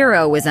Liyue's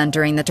hero was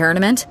entering the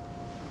tournament.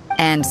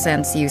 And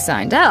since you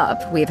signed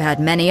up, we've had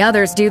many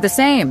others do the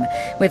same,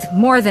 with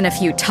more than a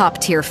few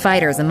top-tier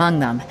fighters among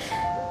them.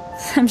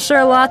 I'm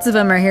sure lots of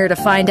them are here to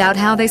find out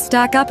how they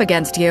stack up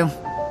against you.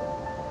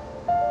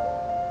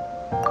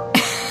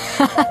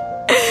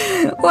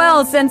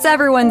 Well, since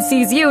everyone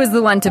sees you as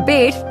the one to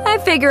beat, I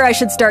figure I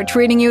should start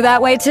treating you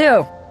that way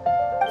too.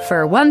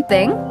 For one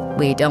thing,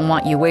 we don't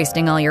want you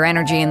wasting all your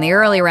energy in the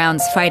early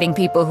rounds fighting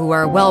people who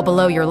are well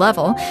below your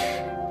level.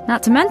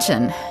 Not to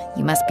mention,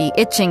 you must be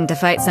itching to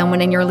fight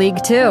someone in your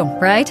league too,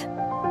 right?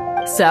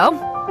 So,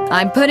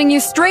 I'm putting you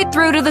straight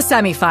through to the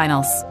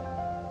semifinals.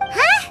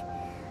 Huh?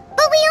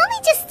 But we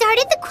only just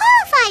started the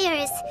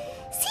qualifiers.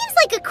 Seems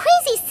like a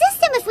crazy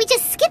system if we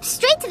just skip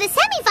straight to the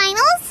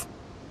semifinals.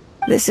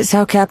 This is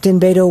how Captain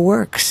Beidou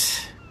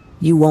works.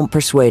 You won't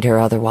persuade her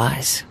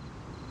otherwise.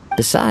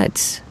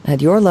 Besides,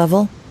 at your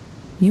level,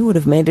 you would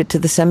have made it to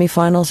the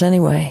semifinals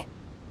anyway.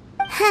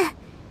 Huh.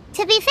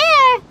 To be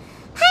fair,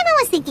 Paimon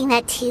was thinking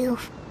that too.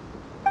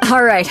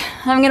 Alright,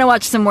 I'm gonna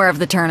watch some more of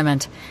the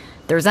tournament.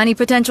 If there's any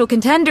potential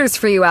contenders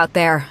for you out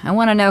there, I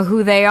want to know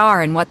who they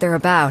are and what they're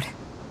about.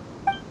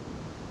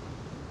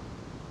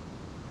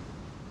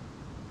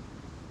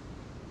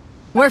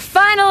 We're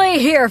finally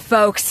here,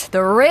 folks.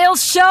 The real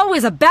show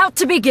is about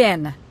to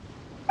begin.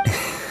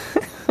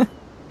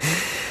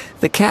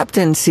 The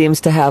captain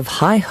seems to have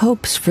high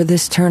hopes for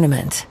this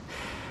tournament.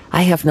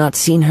 I have not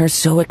seen her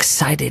so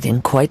excited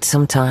in quite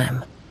some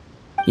time.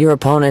 Your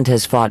opponent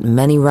has fought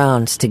many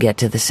rounds to get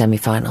to the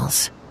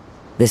semifinals.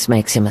 This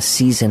makes him a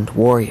seasoned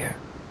warrior.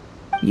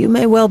 You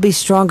may well be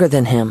stronger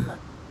than him,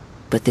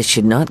 but this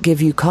should not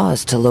give you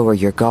cause to lower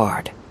your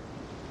guard.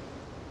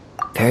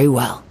 Very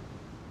well.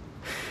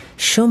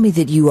 Show me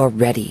that you are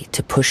ready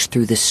to push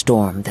through the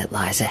storm that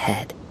lies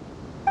ahead.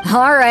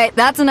 Alright,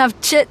 that's enough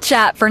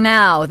chit-chat for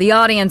now. The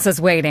audience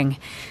is waiting.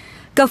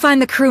 Go find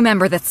the crew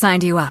member that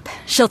signed you up.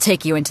 She'll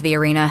take you into the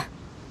arena.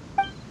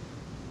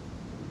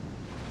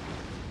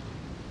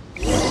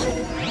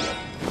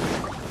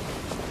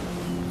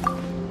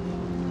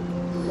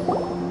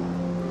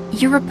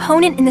 Your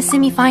opponent in the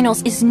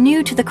semifinals is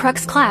new to the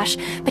Crux Clash,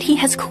 but he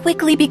has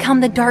quickly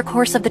become the dark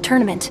horse of the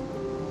tournament.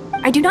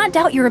 I do not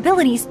doubt your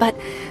abilities, but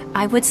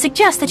I would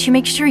suggest that you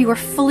make sure you are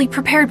fully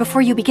prepared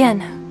before you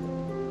begin.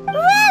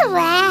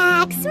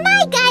 Relax,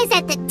 my guy's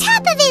at the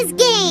top of his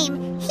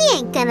game. He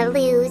ain't gonna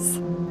lose.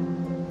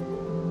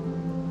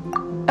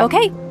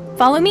 Okay,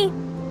 follow me.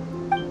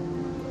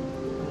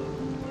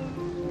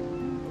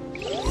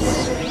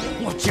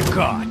 What you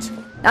got?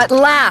 At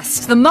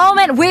last, the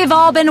moment we've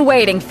all been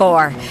waiting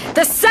for.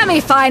 The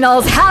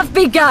semifinals have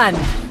begun.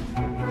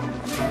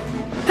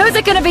 Who's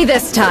it gonna be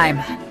this time?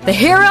 The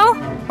hero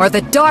or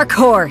the dark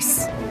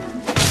horse?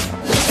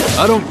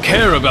 I don't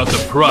care about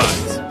the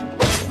prize.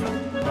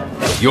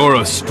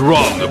 You're a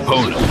strong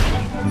opponent.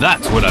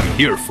 That's what I'm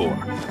here for.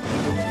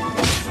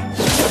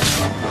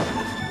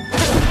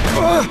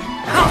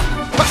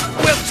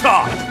 We'll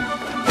talk!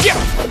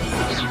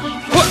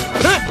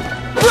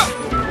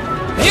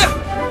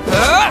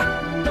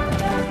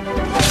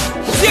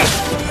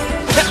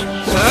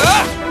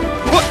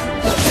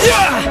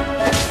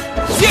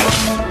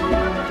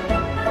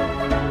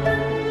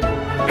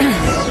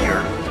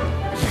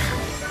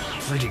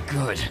 Pretty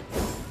good.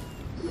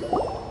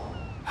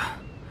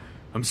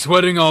 I'm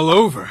sweating all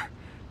over.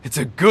 It's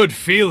a good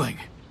feeling.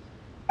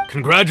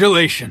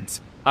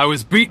 Congratulations. I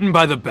was beaten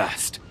by the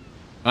best.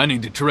 I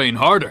need to train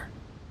harder.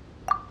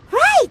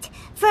 Right!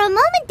 For a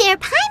moment there,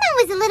 Paimon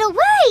was a little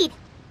worried.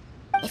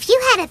 If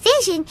you had a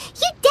vision,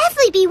 you'd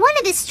definitely be one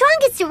of the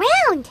strongest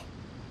around.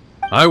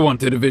 I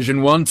wanted a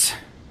vision once,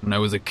 when I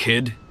was a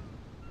kid.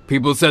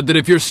 People said that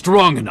if you're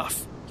strong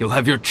enough, you'll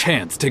have your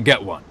chance to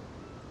get one.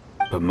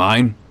 But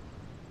mine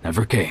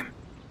never came.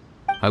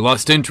 I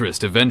lost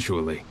interest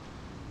eventually.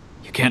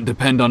 You can't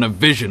depend on a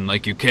vision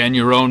like you can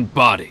your own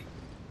body.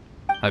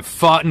 I've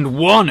fought and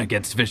won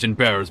against vision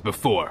bearers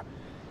before.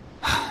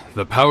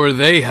 The power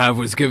they have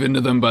was given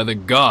to them by the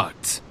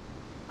gods.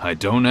 I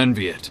don't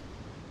envy it.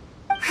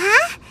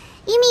 Huh?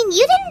 You mean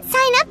you didn't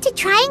sign up to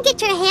try and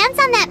get your hands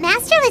on that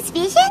masterless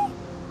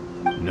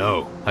vision?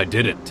 No, I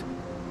didn't.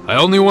 I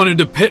only wanted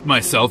to pit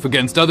myself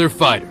against other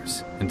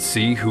fighters and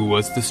see who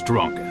was the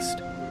strongest.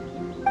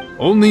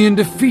 Only in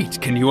defeat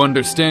can you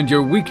understand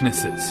your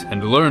weaknesses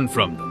and learn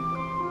from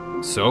them.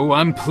 So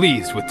I'm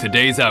pleased with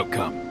today's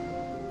outcome.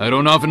 I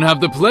don't often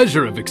have the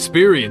pleasure of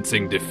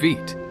experiencing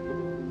defeat.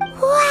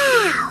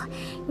 Wow!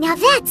 Now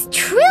that's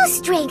true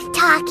strength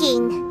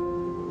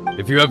talking.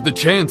 If you have the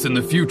chance in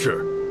the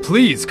future,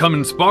 please come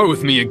and spar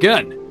with me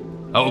again.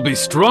 I will be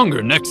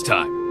stronger next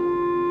time.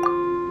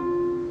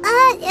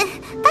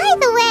 By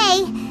the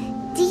way,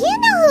 do you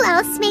know who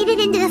else made it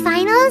into the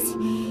finals?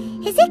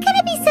 Is it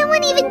gonna be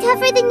someone even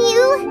tougher than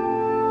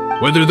you?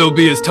 Whether they'll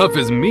be as tough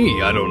as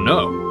me, I don't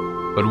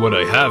know. But what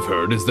I have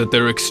heard is that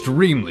they're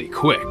extremely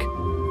quick.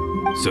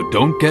 So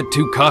don't get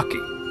too cocky.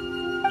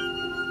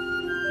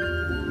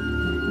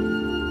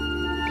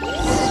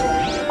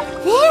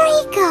 There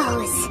he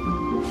goes.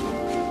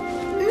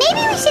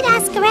 Maybe we should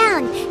ask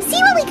around,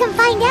 see what we can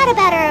find out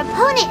about our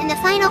opponent in the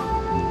final.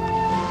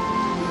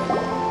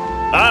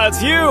 Ah,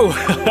 it's you!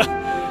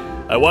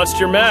 I watched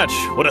your match.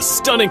 What a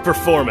stunning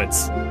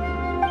performance.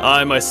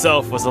 I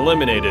myself was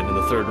eliminated in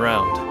the third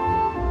round.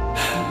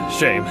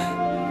 Shame.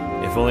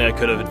 If only I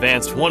could have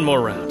advanced one more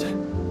round.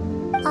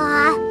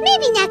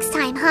 Maybe next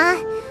time,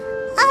 huh?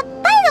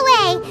 By the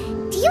way,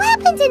 do you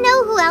happen to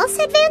know who else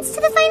advanced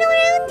to the final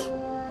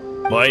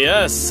round? Why,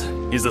 yes.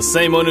 He's the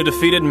same one who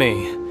defeated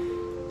me.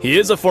 He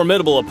is a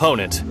formidable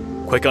opponent,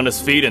 quick on his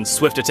feet and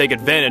swift to take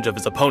advantage of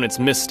his opponent's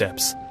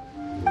missteps.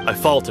 I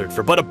faltered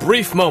for but a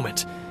brief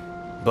moment,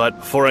 but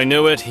before I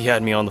knew it, he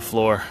had me on the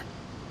floor.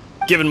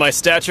 Given my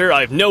stature,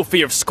 I have no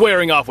fear of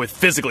squaring off with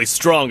physically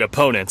strong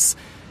opponents.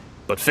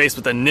 But faced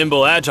with a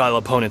nimble, agile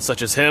opponent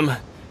such as him,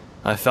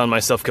 I found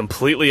myself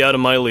completely out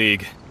of my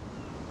league.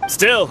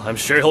 Still, I'm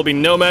sure he'll be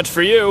no match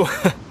for you.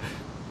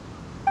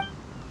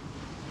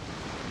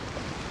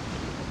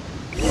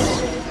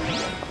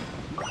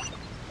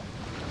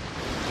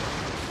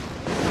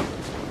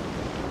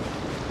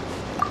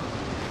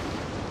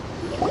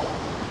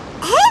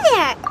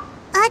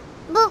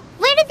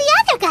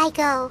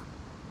 Go.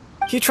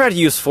 He tried to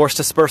use force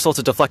dispersal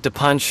to deflect a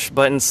punch,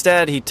 but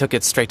instead he took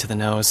it straight to the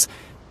nose.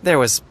 There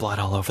was blood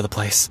all over the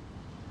place.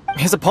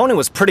 His opponent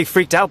was pretty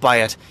freaked out by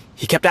it.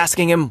 He kept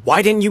asking him,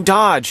 "Why didn't you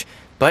dodge?"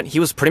 But he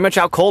was pretty much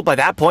out cold by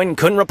that point and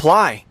couldn't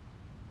reply.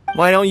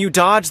 "Why don't you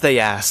dodge?" they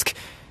ask.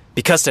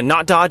 Because to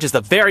not dodge is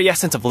the very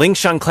essence of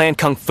Lingshan clan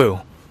kung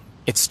fu.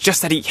 It's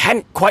just that he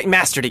hadn't quite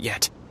mastered it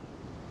yet.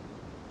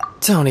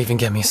 Don't even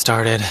get me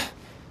started.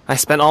 I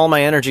spent all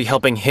my energy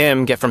helping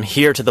him get from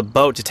here to the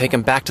boat to take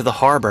him back to the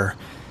harbor.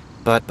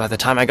 But by the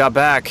time I got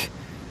back,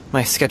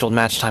 my scheduled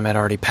match time had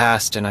already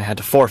passed and I had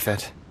to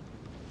forfeit.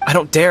 I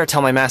don't dare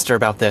tell my master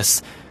about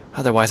this,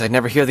 otherwise I'd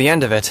never hear the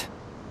end of it.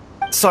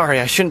 Sorry,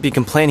 I shouldn't be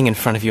complaining in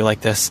front of you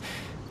like this.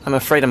 I'm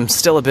afraid I'm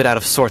still a bit out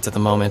of sorts at the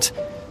moment,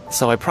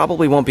 so I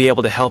probably won't be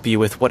able to help you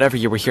with whatever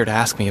you were here to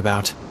ask me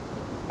about.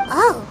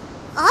 Oh,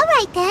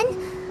 alright then.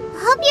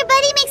 Hope your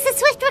buddy makes a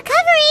swift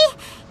recovery.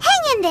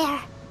 Hang in there.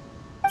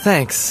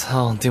 Thanks,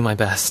 I'll do my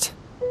best.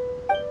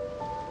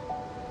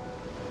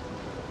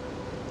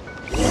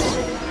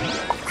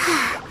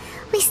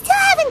 We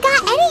still haven't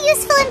got any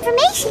useful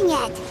information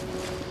yet.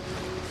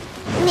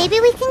 Maybe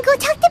we can go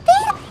talk to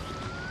Beta.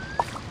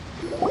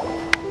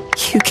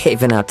 You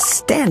gave an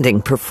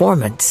outstanding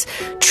performance.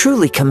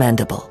 Truly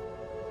commendable.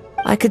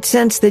 I could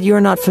sense that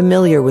you're not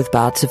familiar with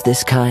bouts of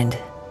this kind,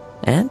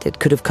 and it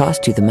could have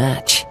cost you the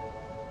match.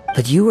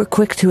 But you were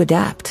quick to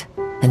adapt.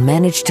 and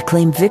manage to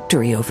claim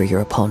victory over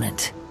your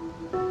opponent.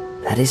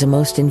 That is a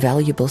most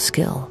invaluable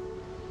skill.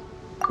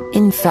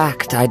 In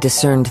fact, I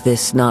discerned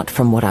this not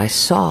from what I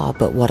saw,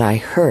 but what I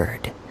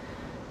heard.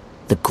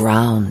 The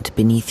ground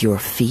beneath your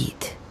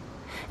feet,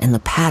 and the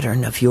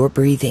pattern of your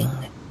breathing.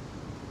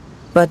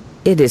 But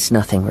it is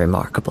nothing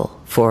remarkable,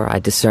 for I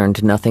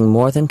discerned nothing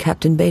more than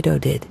Captain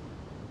Beidou did.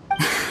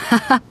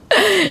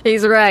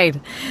 He's right.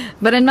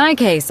 But in my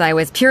case, I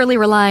was purely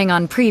relying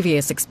on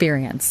previous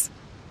experience.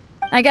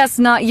 I guess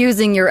not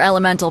using your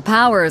elemental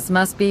powers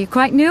must be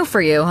quite new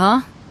for you,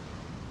 huh?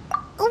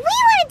 We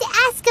wanted to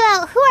ask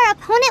about who our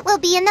opponent will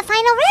be in the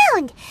final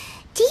round.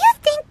 Do you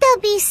think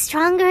they'll be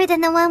stronger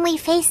than the one we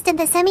faced in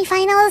the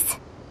semifinals?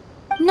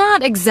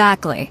 Not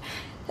exactly.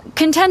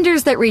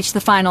 Contenders that reach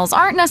the finals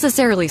aren't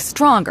necessarily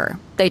stronger.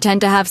 They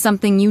tend to have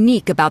something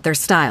unique about their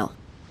style.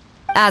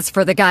 As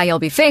for the guy you'll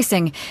be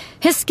facing,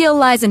 his skill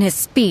lies in his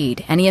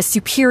speed, and he has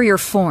superior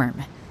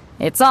form.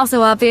 It's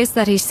also obvious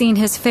that he's seen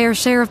his fair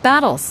share of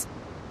battles.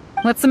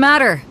 What's the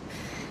matter?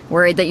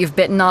 Worried that you've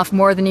bitten off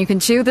more than you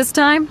can chew this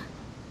time?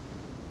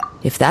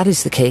 If that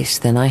is the case,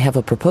 then I have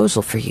a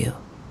proposal for you.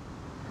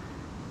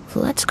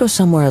 Let's go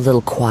somewhere a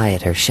little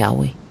quieter, shall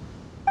we?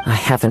 I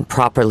haven't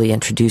properly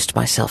introduced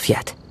myself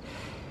yet.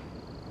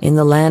 In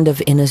the land of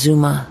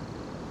Inazuma,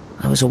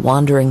 I was a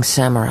wandering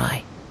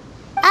samurai.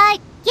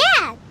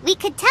 Yeah, we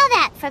could tell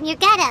that from your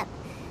getup.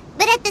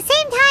 But at the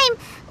same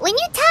time, when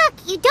you talk,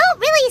 you don't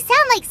really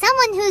sound like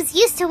someone who's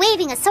used to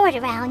waving a sword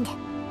around.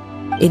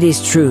 It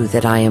is true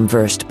that I am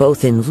versed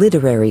both in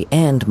literary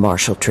and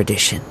martial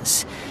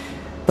traditions.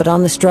 But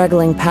on the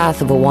straggling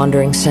path of a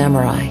wandering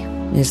samurai,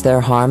 is there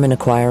harm in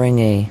acquiring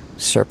a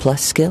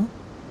surplus skill?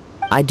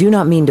 I do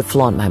not mean to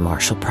flaunt my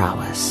martial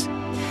prowess,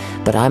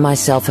 but I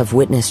myself have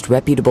witnessed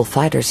reputable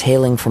fighters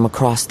hailing from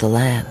across the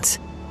lands.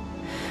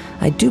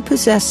 I do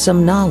possess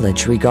some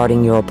knowledge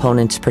regarding your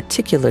opponent's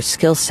particular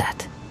skill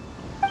set.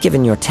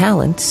 Given your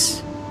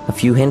talents, a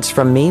few hints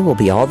from me will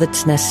be all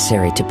that's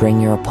necessary to bring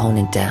your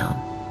opponent down.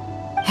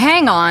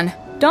 Hang on.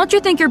 Don't you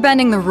think you're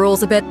bending the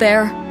rules a bit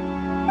there?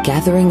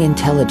 Gathering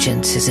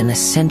intelligence is an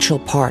essential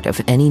part of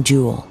any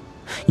duel.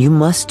 You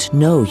must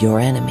know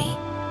your enemy.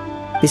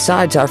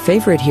 Besides, our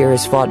favorite here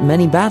has fought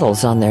many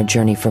battles on their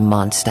journey from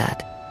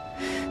Mondstadt.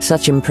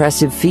 Such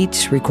impressive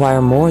feats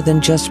require more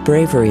than just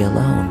bravery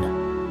alone.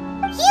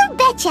 You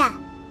betcha!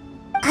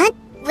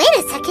 Wait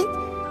a second.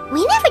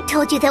 We never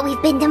told you that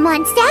we've been to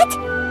Mondstadt.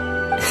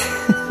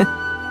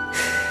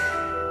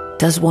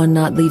 Does one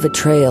not leave a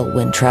trail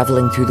when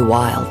traveling through the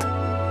wild?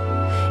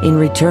 In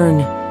return,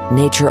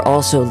 nature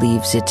also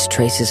leaves its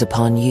traces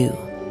upon you.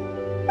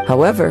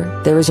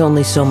 However, there is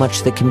only so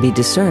much that can be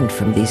discerned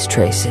from these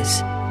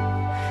traces.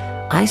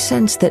 I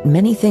sense that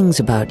many things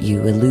about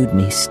you elude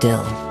me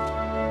still.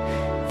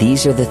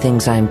 These are the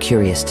things I am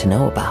curious to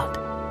know about.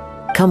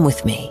 Come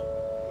with me.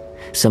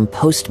 Some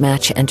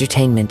post-match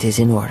entertainment is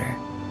in order.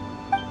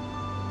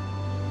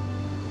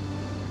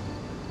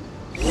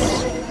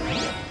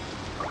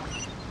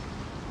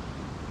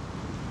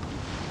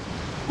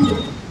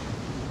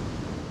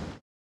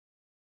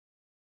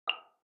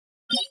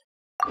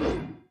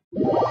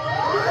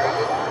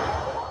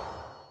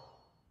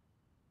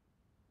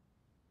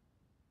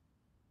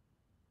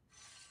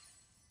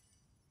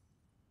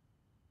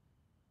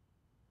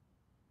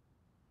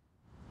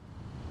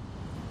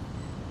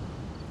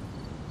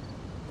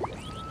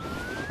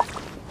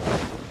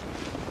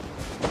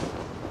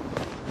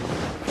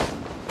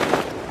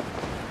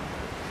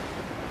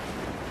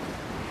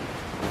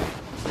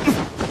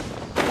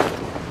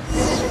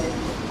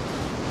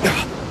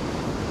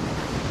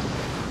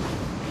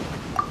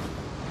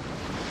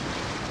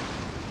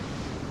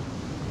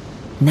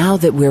 Now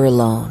that we're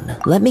alone,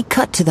 let me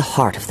cut to the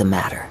heart of the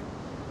matter.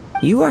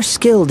 You are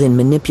skilled in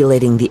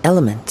manipulating the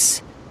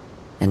elements,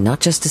 and not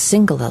just a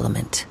single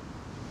element,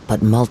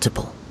 but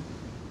multiple.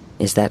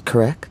 Is that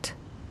correct?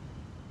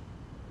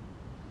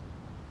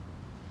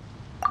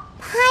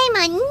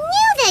 Paimon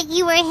knew that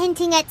you were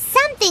hinting at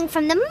something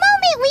from the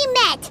moment we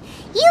met.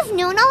 You've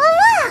known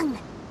all along.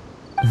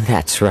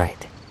 That's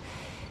right.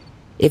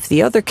 If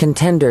the other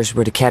contenders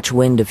were to catch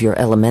wind of your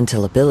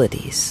elemental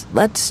abilities,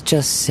 let's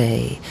just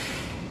say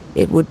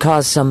it would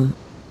cause some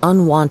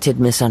unwanted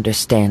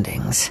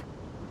misunderstandings.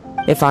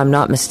 If I'm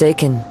not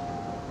mistaken,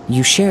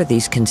 you share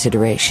these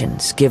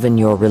considerations, given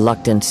your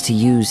reluctance to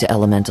use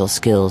elemental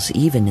skills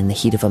even in the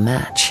heat of a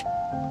match.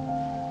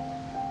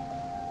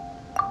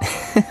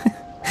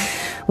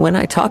 When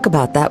I talk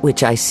about that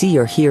which I see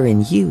or hear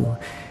in you,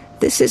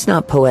 this is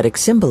not poetic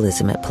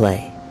symbolism at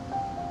play.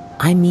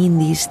 I mean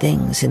these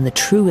things in the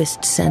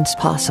truest sense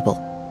possible.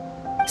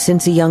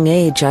 Since a young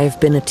age, I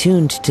have been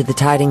attuned to the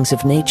tidings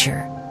of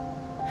nature.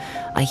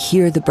 I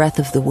hear the breath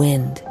of the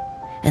wind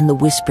and the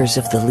whispers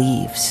of the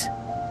leaves.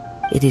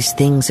 It is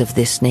things of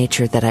this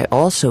nature that I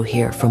also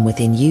hear from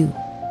within you.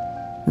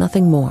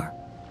 Nothing more.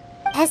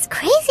 As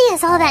crazy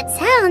as all that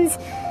sounds,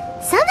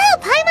 somehow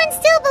Paimon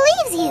still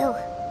believes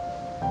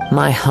you.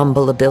 My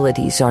humble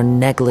abilities are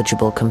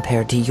negligible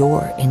compared to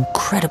your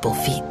incredible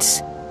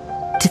feats.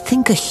 To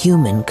think a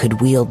human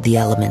could wield the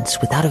elements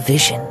without a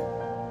vision.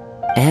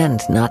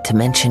 And not to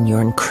mention your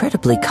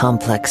incredibly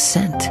complex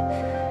scent,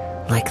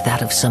 like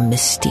that of some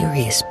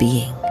mysterious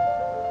being.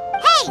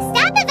 Hey,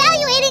 stop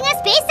evaluating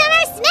us based on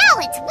our smell!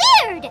 It's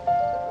weird!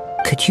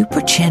 Could you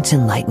perchance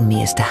enlighten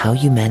me as to how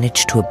you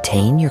managed to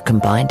obtain your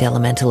combined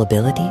elemental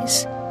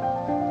abilities?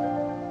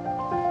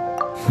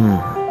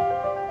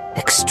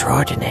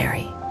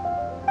 Extraordinary.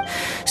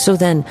 So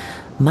then,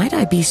 might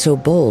I be so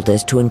bold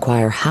as to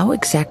inquire how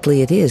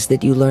exactly it is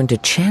that you learned to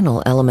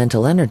channel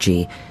elemental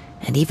energy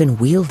and even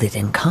wield it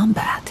in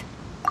combat?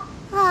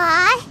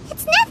 Aw,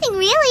 it's nothing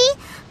really.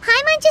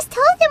 Paimon just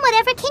told him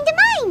whatever came to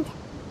mind.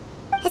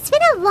 It's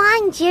been a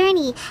long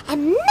journey,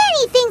 and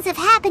many things have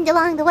happened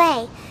along the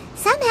way.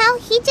 Somehow,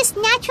 he just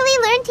naturally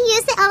learned to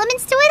use the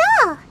elements through it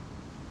all.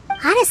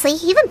 Honestly,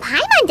 even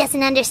Paimon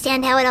doesn't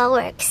understand how it all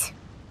works.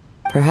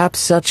 Perhaps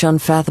such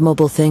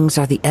unfathomable things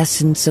are the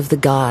essence of the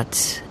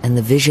gods and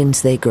the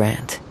visions they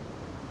grant.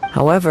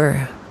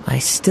 However, I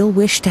still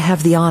wish to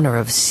have the honor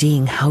of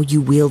seeing how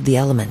you wield the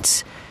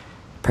elements.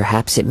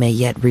 Perhaps it may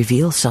yet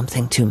reveal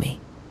something to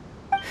me.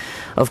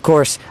 Of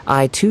course,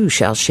 I too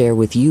shall share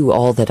with you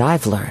all that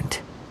I've learned.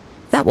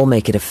 That will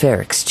make it a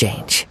fair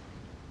exchange.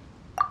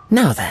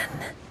 Now then,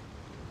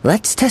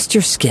 let's test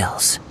your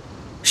skills,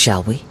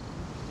 shall we?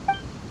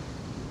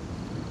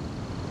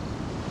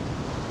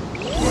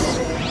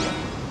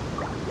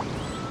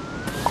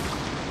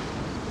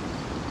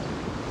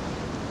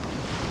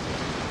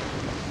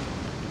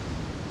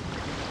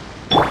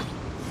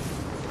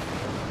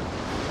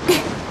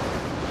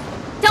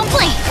 Don't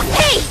blink!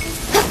 Hey!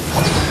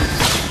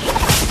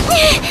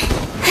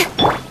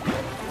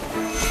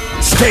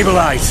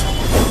 Stabilize!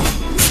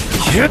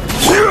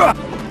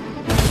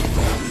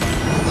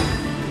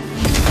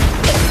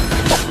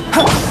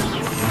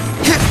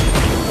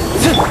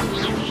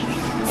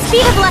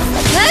 Speed of left.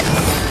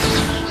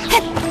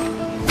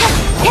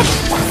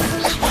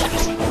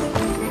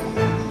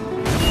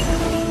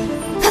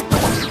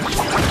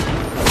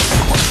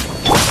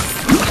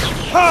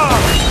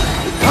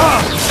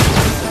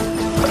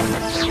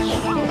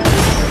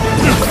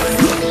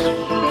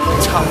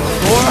 Top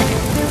floor,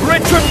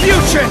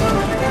 retribution!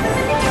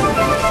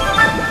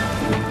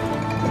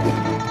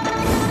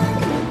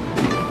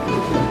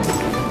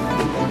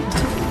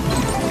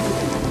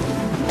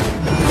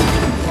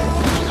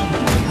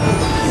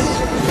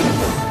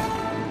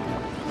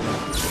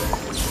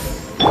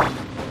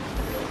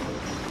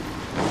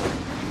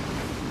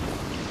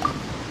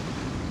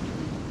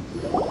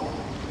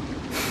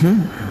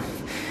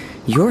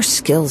 Your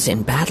skills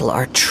in battle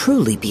are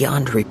truly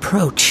beyond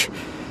reproach.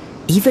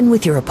 Even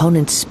with your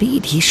opponent's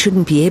speed, he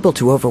shouldn't be able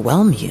to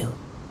overwhelm you.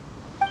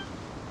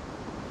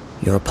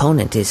 Your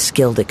opponent is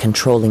skilled at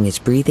controlling his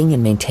breathing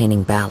and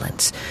maintaining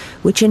balance,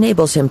 which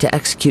enables him to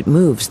execute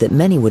moves that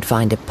many would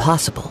find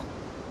impossible.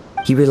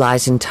 He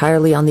relies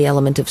entirely on the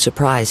element of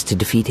surprise to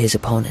defeat his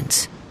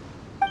opponents.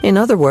 In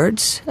other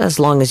words, as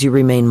long as you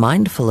remain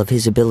mindful of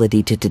his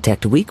ability to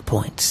detect weak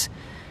points,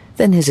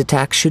 then his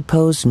attacks should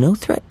pose no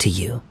threat to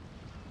you.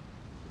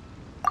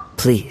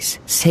 Please,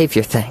 save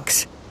your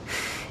thanks.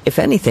 If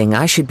anything,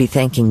 I should be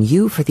thanking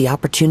you for the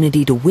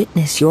opportunity to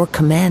witness your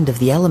command of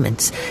the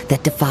elements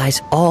that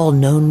defies all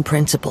known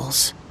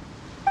principles.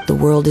 The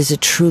world is a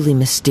truly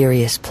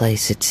mysterious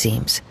place, it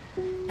seems,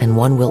 and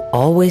one will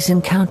always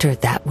encounter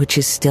that which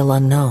is still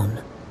unknown.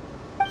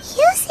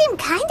 You seem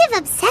kind of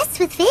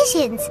obsessed with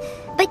visions,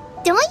 but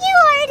don't you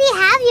already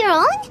have your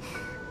own?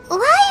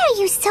 Why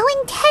are you so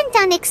intent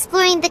on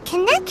exploring the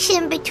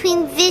connection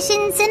between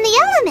visions and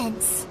the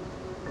elements?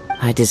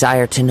 I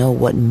desire to know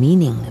what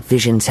meaning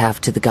visions have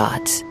to the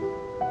gods,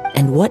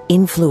 and what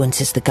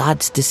influences the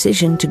gods'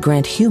 decision to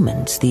grant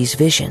humans these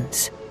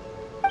visions.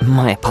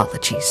 My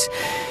apologies.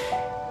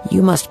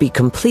 You must be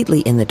completely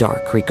in the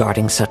dark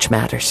regarding such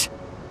matters.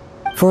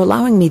 For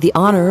allowing me the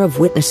honor of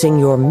witnessing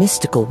your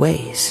mystical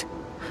ways,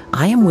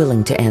 I am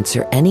willing to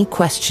answer any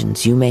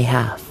questions you may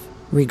have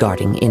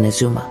regarding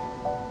Inazuma.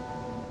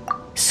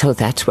 So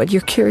that's what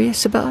you're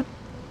curious about?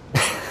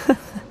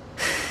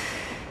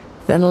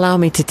 Then allow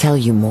me to tell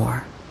you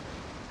more.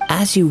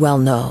 As you well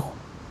know,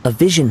 a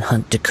vision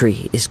hunt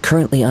decree is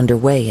currently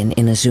underway in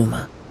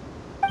Inazuma.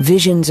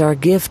 Visions are a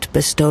gift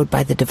bestowed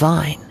by the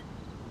divine.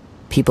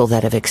 People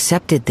that have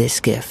accepted this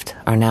gift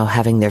are now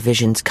having their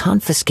visions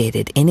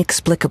confiscated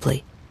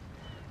inexplicably,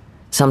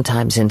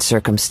 sometimes in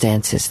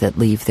circumstances that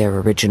leave their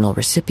original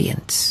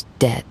recipients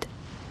dead.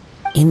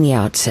 In the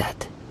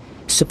outset,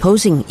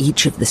 supposing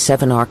each of the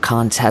 7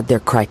 archons had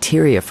their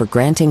criteria for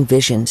granting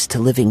visions to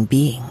living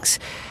beings,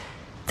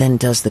 then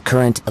does the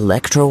current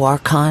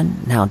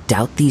Electro-Archon now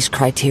doubt these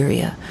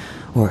criteria,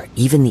 or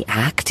even the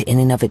act in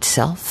and of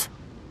itself?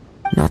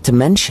 Not to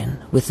mention,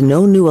 with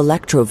no new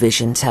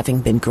Electro-Visions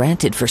having been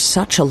granted for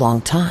such a long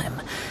time,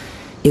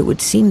 it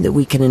would seem that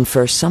we can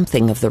infer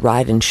something of the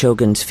Raiden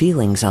Shogun's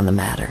feelings on the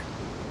matter.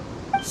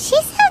 She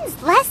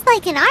sounds less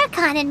like an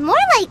Archon and more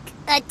like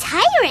a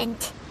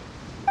tyrant.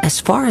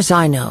 As far as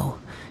I know,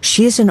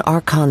 she is an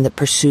Archon that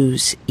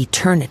pursues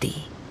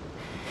eternity.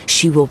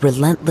 She will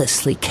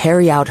relentlessly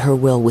carry out her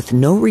will with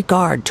no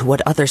regard to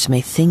what others may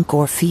think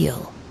or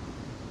feel.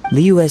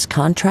 Liyue's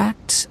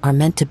contracts are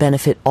meant to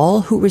benefit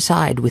all who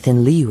reside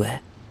within Liyue.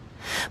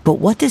 But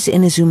what does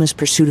Inazuma's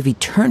pursuit of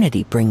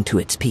eternity bring to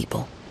its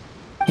people?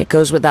 It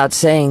goes without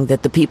saying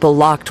that the people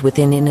locked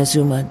within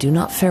Inazuma do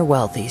not fare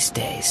well these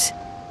days.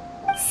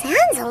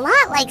 Sounds a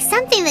lot like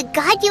something the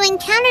god you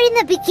encountered in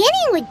the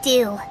beginning would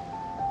do.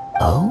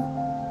 Oh?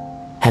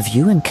 Have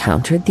you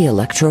encountered the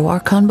Electro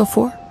Archon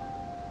before?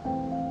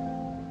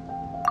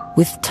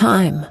 With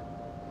time,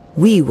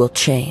 we will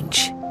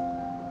change.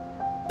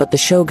 But the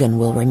Shogun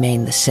will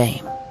remain the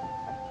same.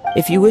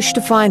 If you wish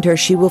to find her,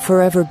 she will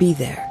forever be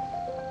there.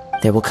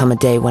 There will come a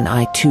day when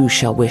I too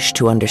shall wish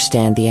to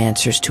understand the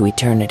answers to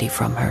eternity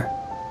from her.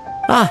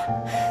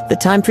 Ah, the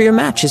time for your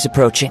match is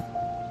approaching.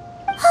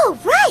 Oh,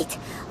 right!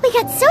 We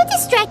got so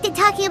distracted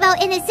talking about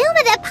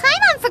Inazuma that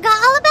Paimon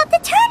forgot all about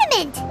the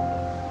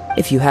tournament!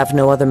 If you have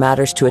no other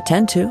matters to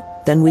attend to,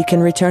 then we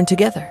can return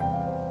together.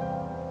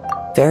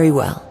 Very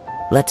well,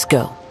 let's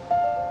go.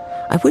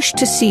 I wish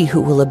to see who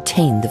will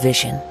obtain the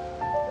vision.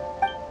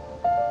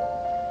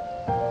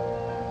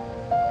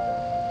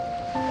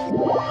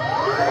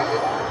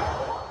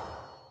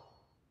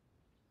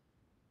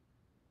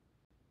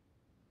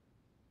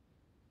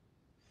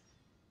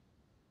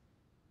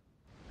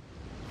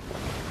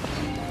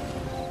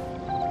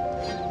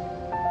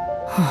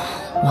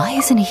 Why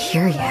isn't he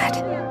here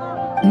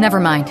yet?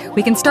 Never mind.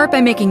 We can start by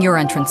making your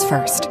entrance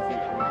first.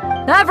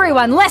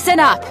 Everyone, listen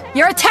up!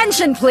 Your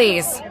attention,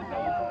 please!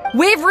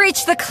 We've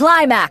reached the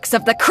climax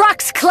of the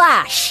Crux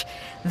Clash!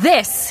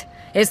 This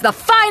is the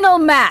final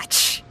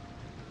match!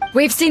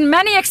 We've seen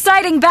many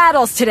exciting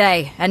battles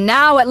today, and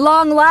now, at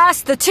long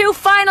last, the two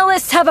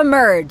finalists have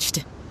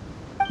emerged.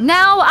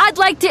 Now, I'd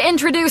like to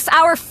introduce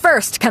our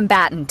first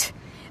combatant.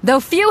 Though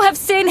few have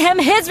seen him,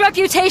 his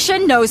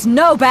reputation knows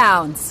no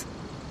bounds.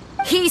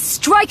 He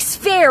strikes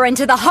fear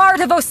into the heart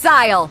of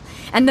Osile,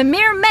 and the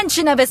mere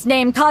mention of his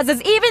name causes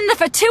even the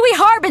Fatui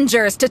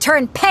Harbingers to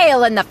turn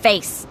pale in the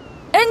face.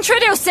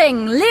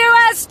 Introducing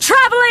Liyue's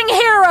traveling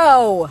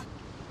hero!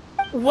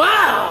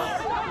 Wow!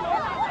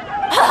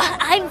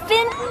 I've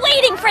been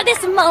waiting for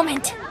this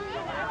moment!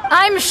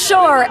 I'm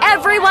sure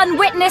everyone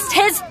witnessed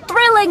his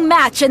thrilling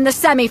match in the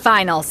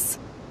semifinals.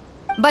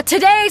 But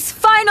today's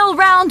final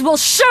round will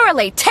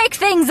surely take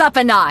things up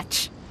a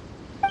notch.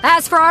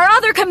 As for our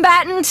other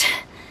combatant,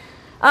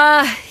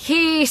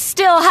 he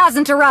still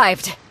hasn't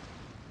arrived.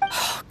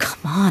 Oh, come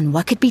on,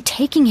 what could be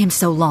taking him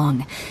so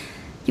long?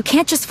 You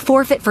can't just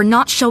forfeit for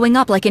not showing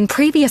up like in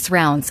previous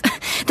rounds.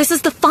 This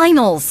is the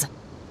finals.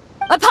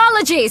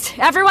 Apologies,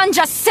 everyone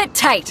just sit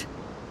tight.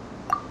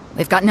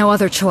 We've got no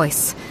other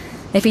choice.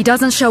 If he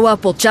doesn't show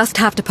up, we'll just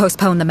have to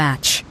postpone the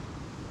match.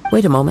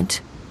 Wait a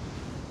moment.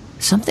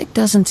 Something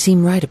doesn't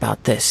seem right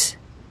about this.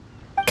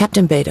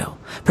 Captain Beidou,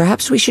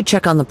 perhaps we should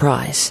check on the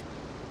prize.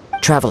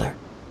 Traveler,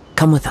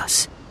 come with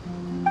us.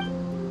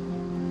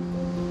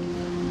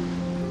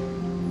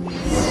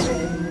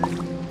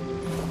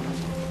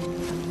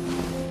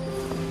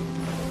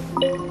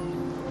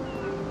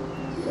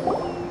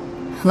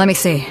 Let me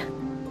see.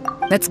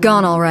 It's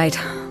gone all right.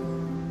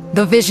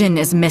 The vision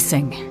is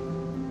missing.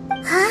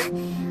 Huh?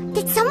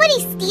 Did somebody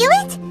steal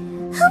it?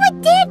 Who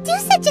would dare do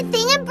such a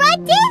thing in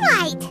broad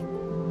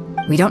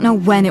daylight? We don't know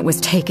when it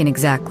was taken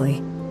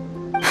exactly.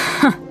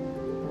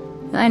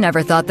 I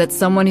never thought that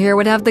someone here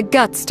would have the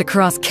guts to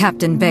cross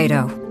Captain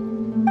Beidou.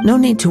 No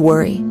need to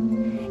worry.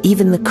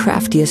 Even the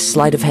craftiest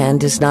sleight of hand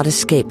does not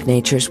escape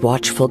nature's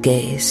watchful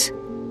gaze.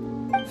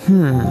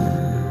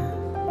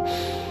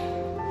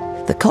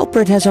 The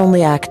culprit has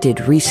only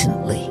acted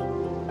recently.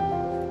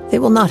 They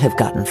will not have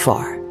gotten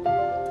far.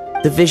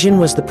 The vision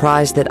was the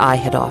prize that I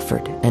had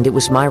offered, and it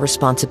was my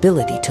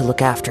responsibility to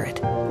look after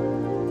it.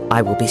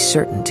 I will be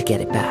certain to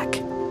get it back.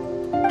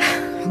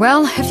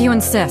 Well, if you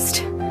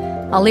insist,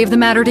 I'll leave the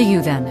matter to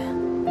you then.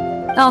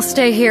 I'll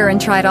stay here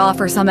and try to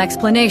offer some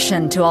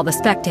explanation to all the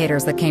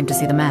spectators that came to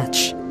see the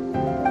match.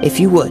 If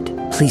you would,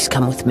 please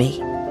come with me.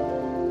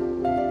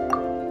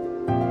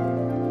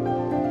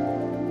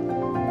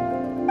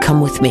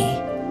 Come with me.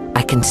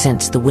 I can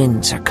sense the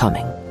winds are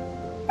coming.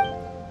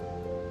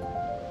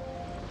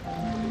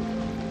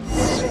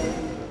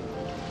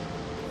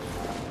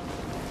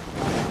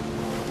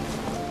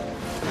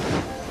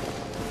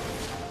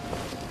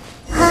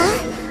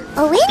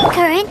 A wind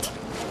current?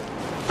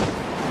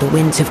 The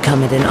winds have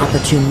come at an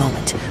opportune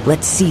moment.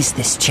 Let's seize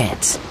this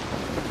chance.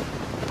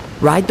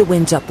 Ride the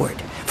winds upward.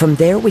 From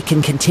there we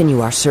can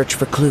continue our search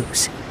for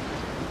clues.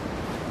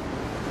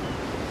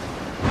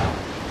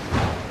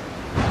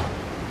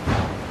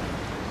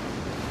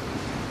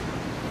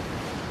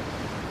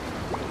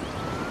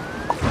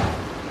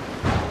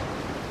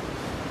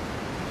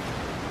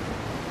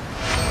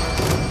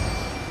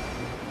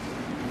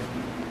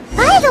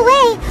 By the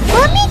way,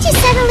 what made you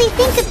suddenly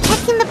think of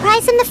checking the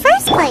prize in the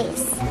first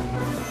place?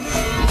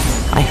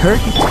 I heard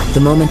it the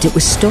moment it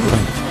was stolen.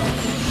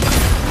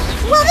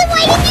 Well, then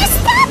why didn't you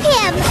stop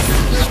him?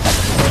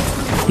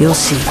 You'll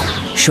see,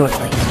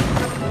 shortly.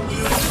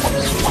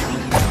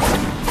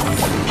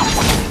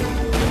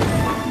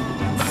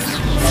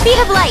 Speed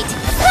of light!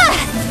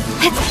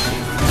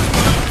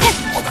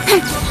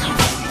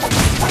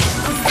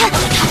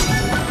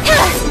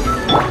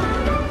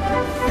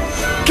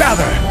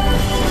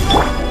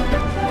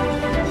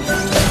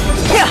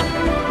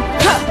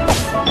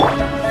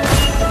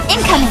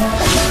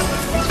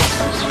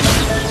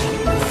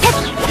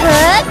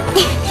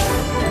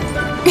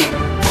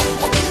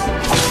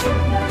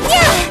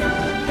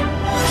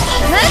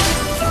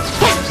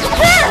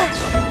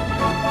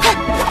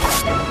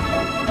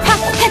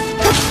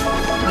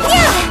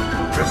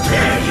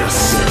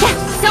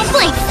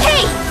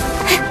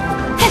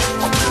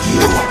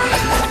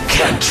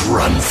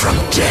 run from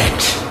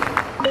debt.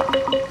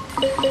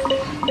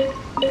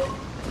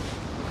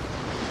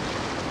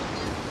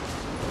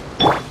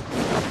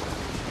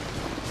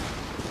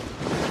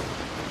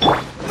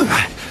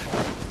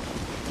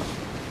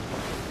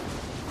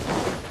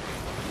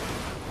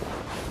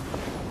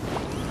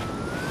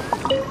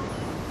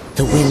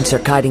 The winds are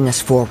guiding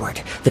us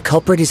forward. The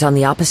culprit is on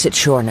the opposite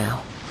shore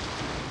now.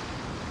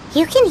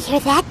 You can hear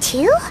that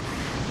too?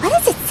 What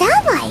does it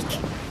sound like?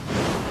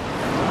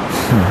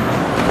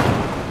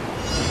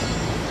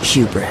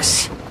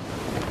 Hubris.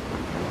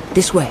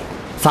 This way.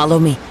 Follow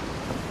me.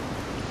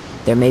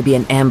 There may be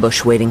an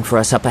ambush waiting for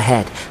us up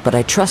ahead, but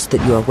I trust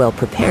that you are well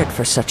prepared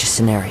for such a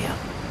scenario.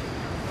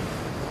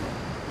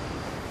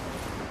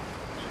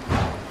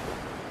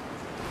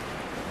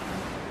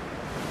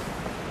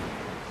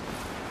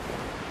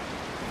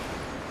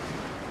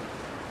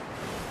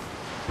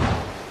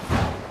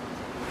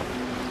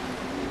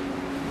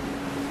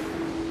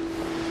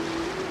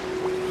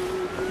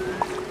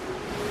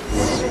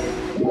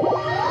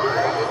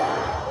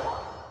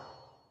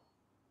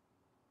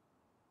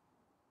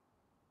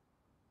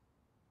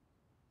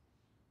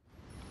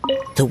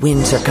 The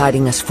winds are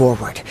guiding us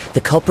forward.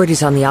 The culprit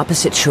is on the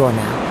opposite shore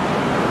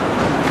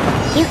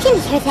now. You can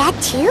hear that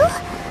too?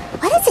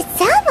 What does it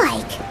sound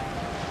like?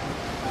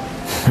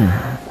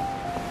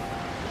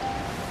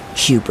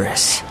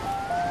 Hubris.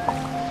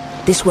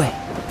 This way.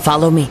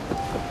 Follow me.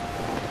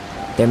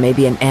 There may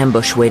be an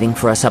ambush waiting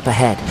for us up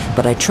ahead,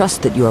 but I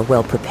trust that you are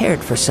well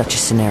prepared for such a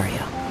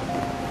scenario.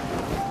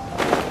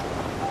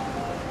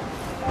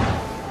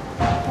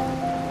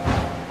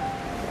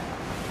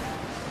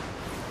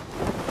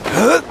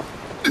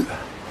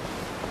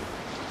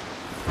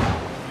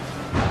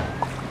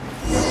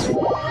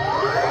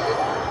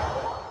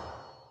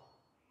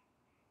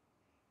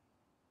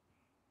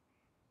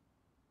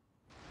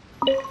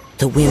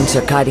 The winds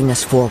are guiding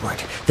us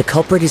forward. The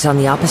culprit is on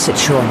the opposite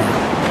shore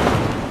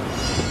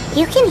now.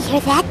 You can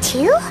hear that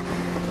too?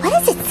 What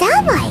does it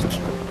sound like?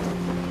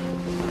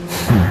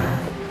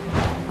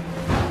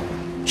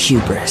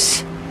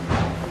 Hubris.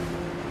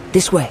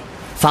 This way.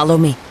 Follow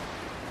me.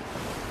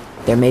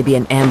 There may be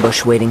an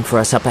ambush waiting for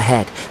us up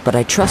ahead, but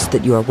I trust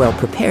that you are well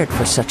prepared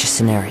for such a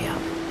scenario.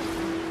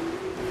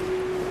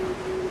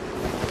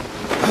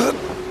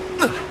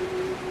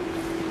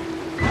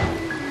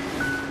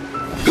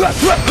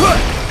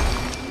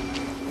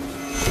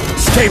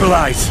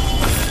 Stabilize!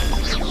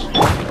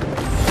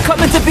 Come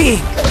into being!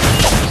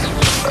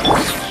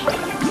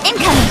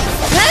 Incoming!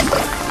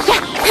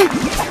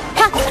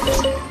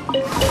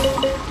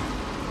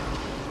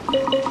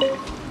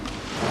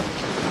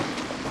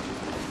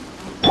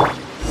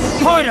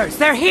 Hoarders,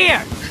 they're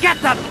here!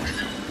 Get them!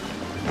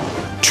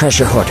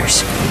 Treasure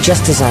hoarders,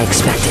 just as I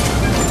expected.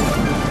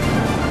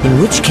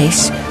 In which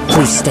case,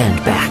 please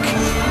stand back.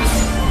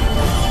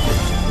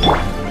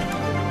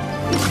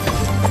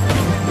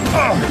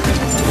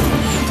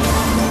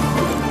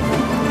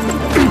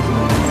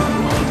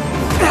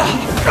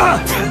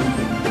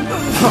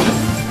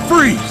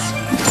 Freeze!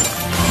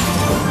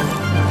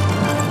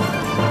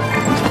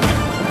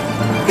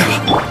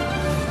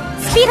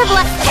 Speed of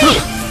light!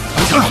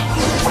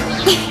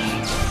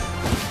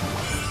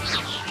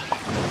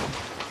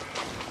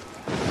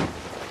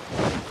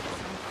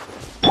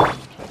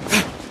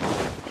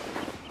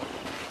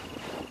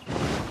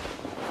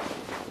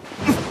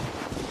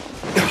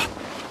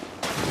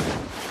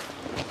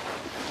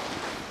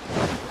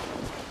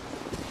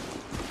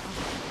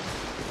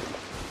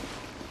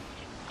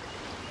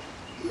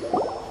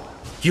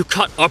 You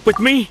caught up with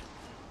me?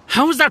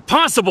 How is that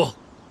possible?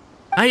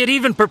 I had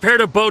even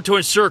prepared a boat to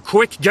ensure a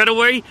quick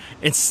getaway,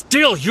 and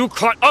still you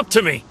caught up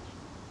to me!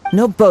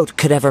 No boat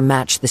could ever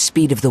match the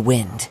speed of the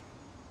wind.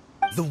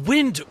 The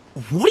wind?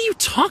 What are you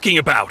talking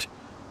about?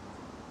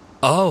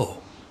 Oh,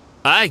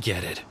 I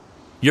get it.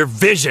 Your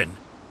vision.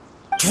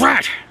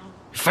 Drat!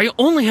 If I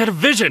only had a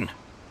vision!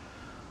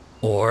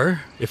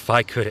 Or, if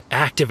I could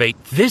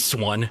activate this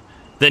one,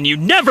 then you'd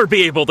never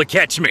be able to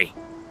catch me!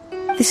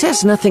 This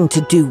has nothing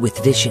to do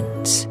with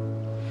visions.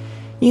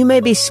 You may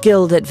be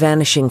skilled at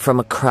vanishing from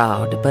a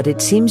crowd, but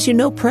it seems you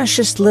know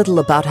precious little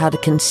about how to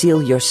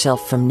conceal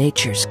yourself from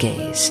nature's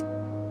gaze.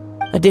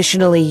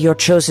 Additionally, your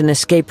chosen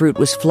escape route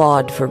was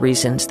flawed for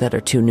reasons that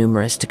are too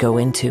numerous to go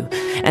into,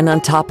 and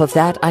on top of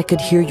that, I could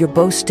hear your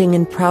boasting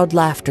and proud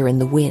laughter in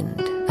the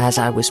wind as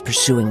I was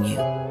pursuing you.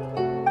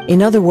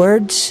 In other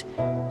words,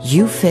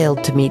 you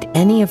failed to meet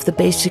any of the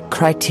basic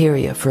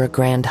criteria for a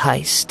grand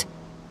heist.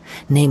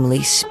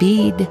 Namely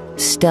speed,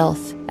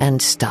 stealth,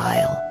 and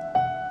style.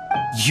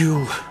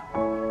 You...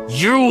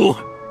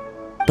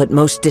 But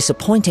most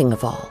disappointing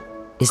of all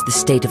is the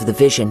state of the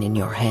vision in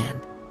your hand.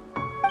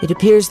 It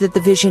appears that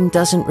the vision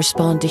doesn't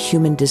respond to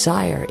human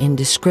desire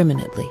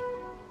indiscriminately.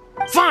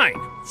 Fine!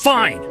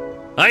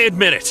 I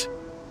admit it.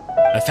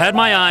 I've had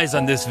my eyes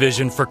on this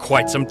vision for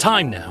quite some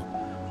time now.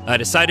 I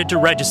decided to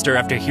register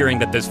after hearing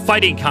that this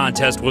fighting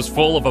contest was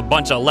full of a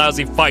bunch of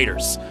lousy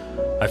fighters.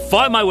 I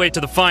fought my way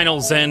to the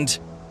finals and...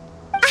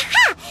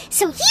 Aha!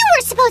 So you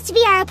were supposed to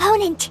be our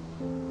opponent!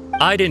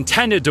 I'd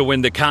intended to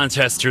win the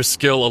contest through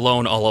skill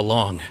alone all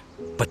along,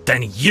 but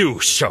then you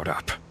showed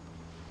up.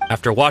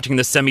 After watching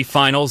the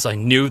semifinals, I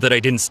knew that I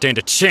didn't stand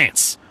a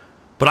chance.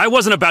 But I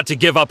wasn't about to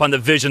give up on the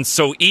vision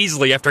so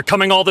easily after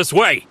coming all this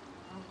way.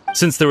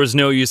 Since there was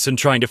no use in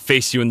trying to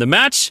face you in the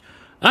match,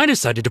 I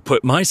decided to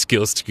put my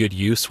skills to good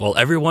use while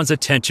everyone's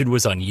attention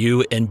was on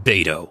you and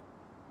Beto.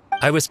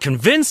 I was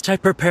convinced I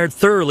prepared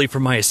thoroughly for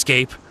my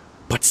escape,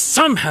 but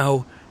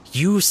somehow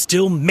you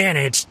still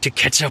managed to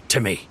catch up to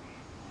me.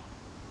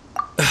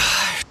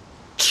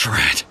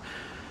 Drat.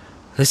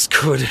 This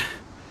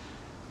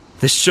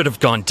should have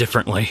gone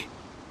differently.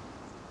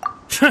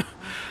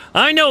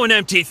 I know an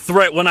empty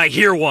threat when I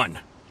hear one.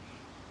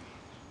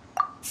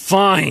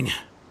 Fine.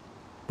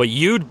 But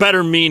you'd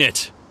better mean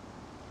it.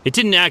 It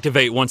didn't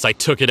activate once I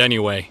took it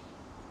anyway.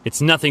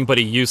 It's nothing but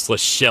a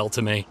useless shell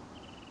to me.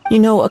 You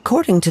know,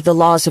 according to the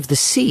laws of the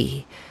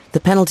sea, the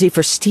penalty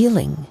for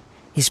stealing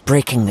is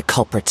breaking the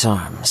culprit's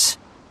arms.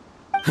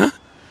 Huh?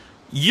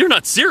 You're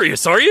not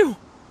serious, are you?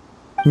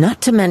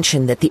 Not to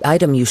mention that the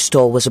item you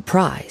stole was a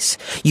prize.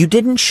 You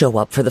didn't show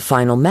up for the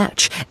final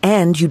match,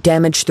 and you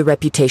damaged the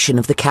reputation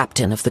of the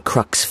captain of the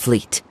Crux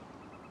fleet.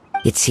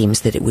 It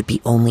seems that it would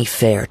be only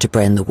fair to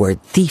brand the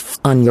word thief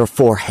on your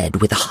forehead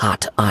with a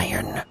hot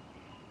iron.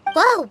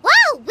 Whoa,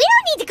 whoa! We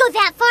don't need to go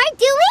that far,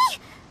 do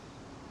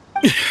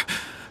we?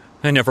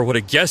 I never would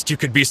have guessed you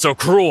could be so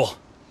cruel.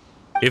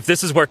 If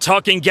this is where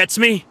talking gets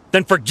me,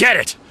 then forget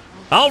it!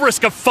 I'll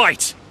risk a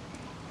fight!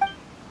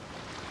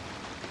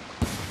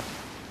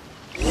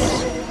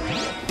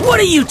 What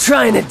are you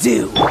trying to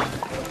do?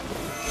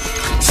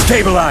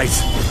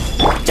 Stabilize!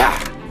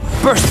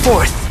 Burst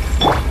forth!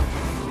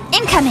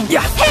 Incoming!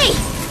 Yeah. Hey!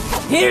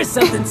 Here's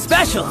something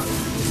special!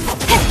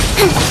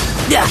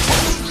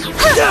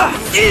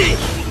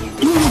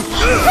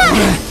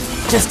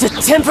 Just a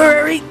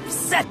temporary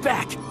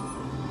setback!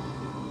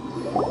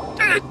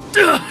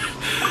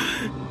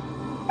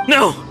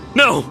 No!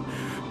 No!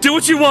 Do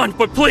what you want,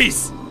 but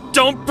please!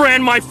 Don't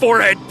brand my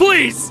forehead,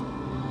 please!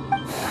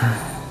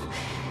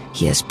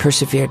 He has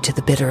persevered to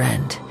the bitter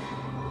end,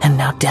 and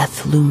now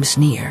death looms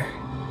near.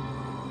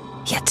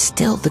 Yet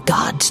still the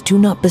gods do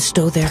not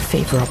bestow their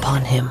favor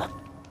upon him.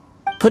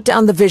 Put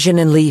down the vision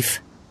and leave.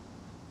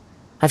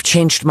 I've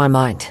changed my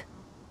mind.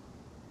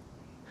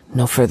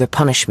 No further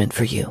punishment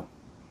for you.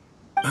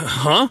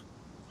 Huh?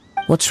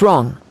 What's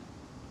wrong?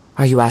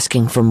 Are you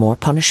asking for more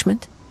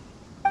punishment?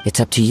 It's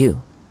up to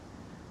you.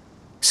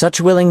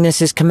 Such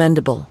willingness is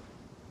commendable,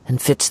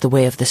 and fits the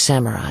way of the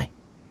samurai.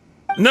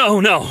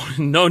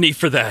 No need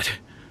for that.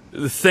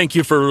 Thank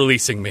you for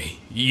releasing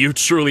me. You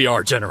truly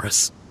are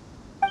generous.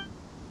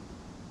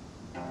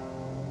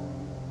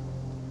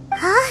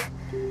 Huh?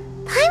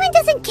 Paimon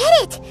doesn't get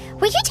it!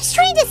 Were you just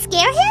trying to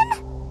scare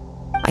him?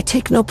 I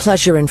take no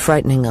pleasure in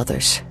frightening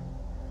others.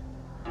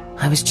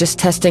 I was just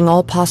testing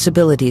all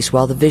possibilities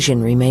while the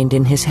vision remained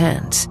in his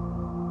hands.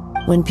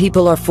 When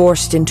people are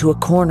forced into a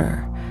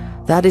corner,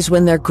 that is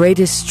when their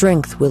greatest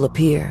strength will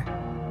appear.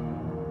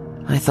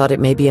 I thought it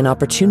may be an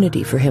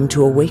opportunity for him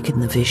to awaken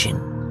the vision.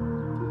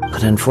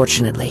 But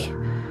unfortunately,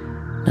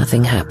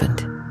 nothing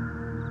happened.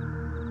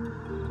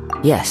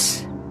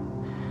 Yes,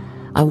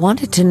 I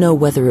wanted to know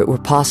whether it were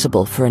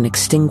possible for an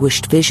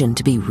extinguished vision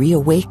to be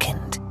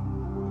reawakened.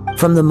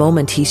 From the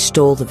moment he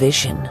stole the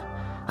vision,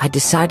 I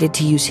decided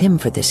to use him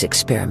for this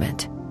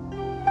experiment.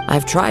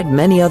 I've tried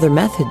many other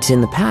methods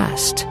in the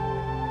past,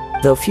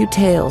 though few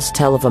tales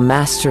tell of a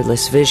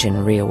masterless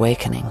vision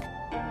reawakening.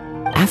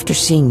 After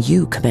seeing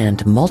you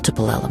command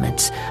multiple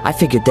elements, I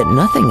figured that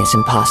nothing is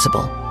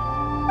impossible.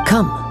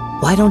 Come,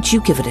 why don't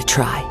you give it a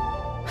try?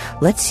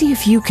 Let's see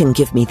if you can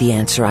give me the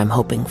answer I'm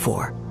hoping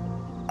for.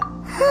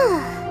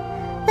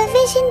 The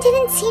vision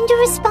didn't seem to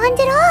respond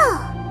at all.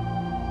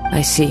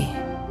 I see.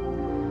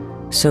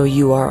 So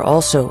you are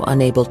also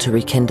unable to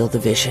rekindle the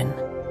vision.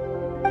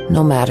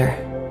 No matter.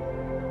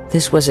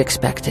 This was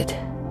expected.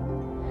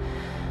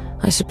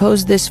 I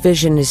suppose this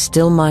vision is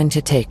still mine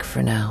to take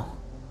for now.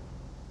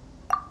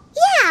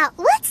 Yeah,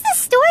 what's the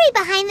story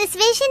behind this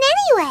vision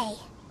anyway?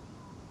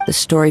 The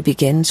story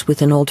begins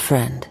with an old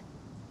friend.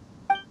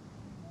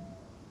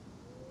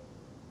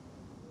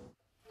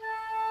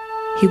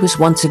 He was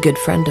once a good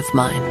friend of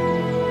mine.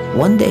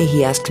 One day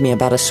he asked me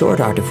about a sword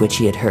art of which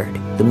he had heard,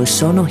 the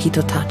Musono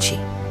Hitotachi.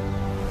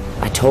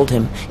 I told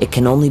him it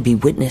can only be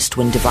witnessed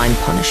when divine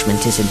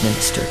punishment is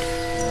administered.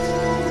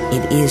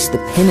 It is the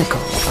pinnacle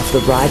of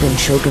the Raiden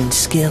Shogun's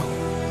skill,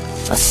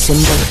 a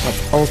symbol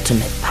of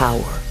ultimate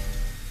power.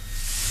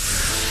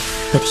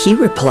 But he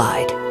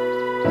replied,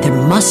 there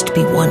must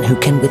be one who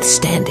can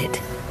withstand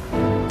it.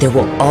 There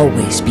will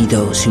always be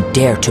those who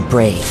dare to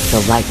brave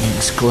the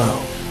lightning's glow.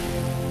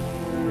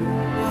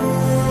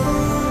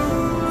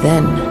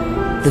 Then,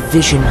 the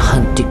Vision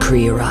Hunt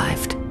decree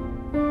arrived.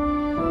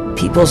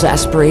 People's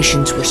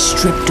aspirations were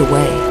stripped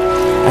away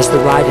as the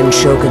Raiden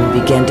Shogun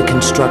began to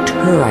construct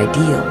her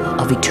ideal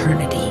of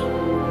eternity.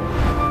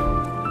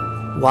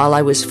 While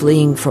I was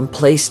fleeing from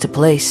place to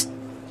place,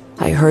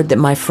 I heard that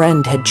my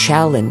friend had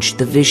challenged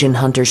the Vision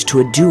Hunters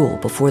to a duel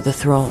before the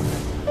throne.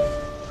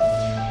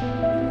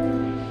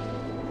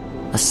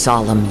 A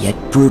solemn yet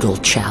brutal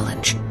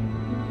challenge.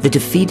 The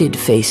defeated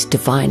face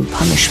divine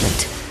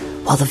punishment,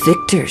 while the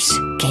victors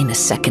gain a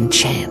second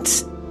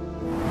chance.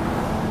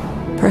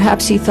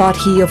 Perhaps he thought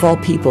he of all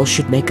people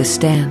should make a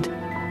stand.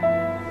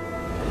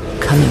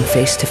 Coming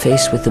face to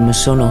face with the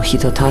Musono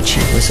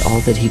Hitotachi was all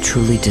that he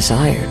truly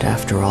desired,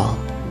 after all.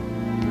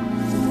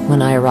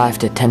 When I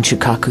arrived at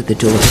Tenshukaku, the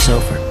duel was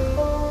over.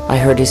 I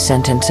heard his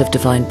sentence of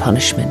divine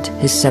punishment,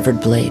 his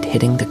severed blade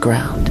hitting the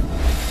ground.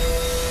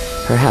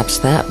 Perhaps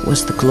that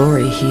was the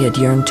glory he had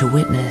yearned to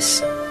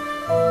witness.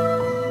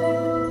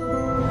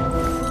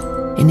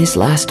 In his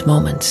last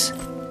moments,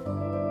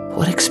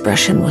 what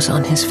expression was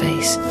on his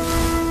face?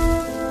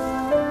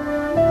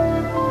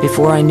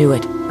 Before I knew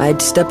it, I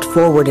had stepped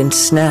forward and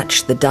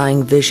snatched the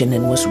dying vision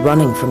and was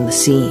running from the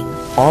scene.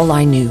 All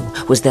I knew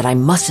was that I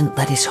mustn't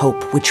let his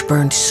hope, which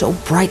burned so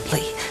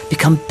brightly,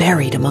 become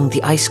buried among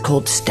the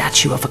ice-cold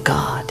statue of a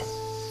god.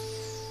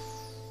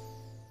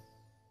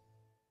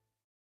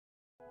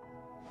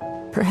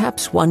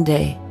 Perhaps one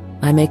day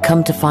I may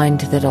come to find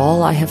that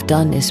all I have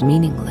done is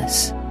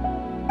meaningless.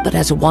 But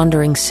as a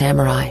wandering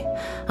samurai,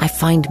 I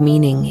find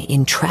meaning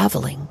in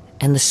traveling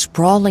and the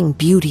sprawling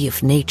beauty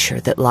of nature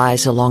that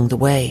lies along the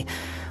way,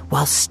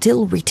 while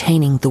still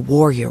retaining the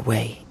warrior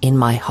way in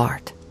my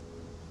heart.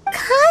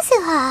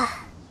 Kazuha!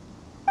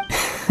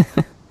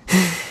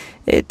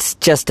 It's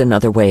just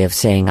another way of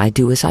saying I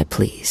do as I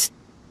please.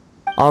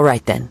 All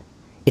right then,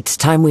 it's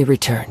time we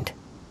returned.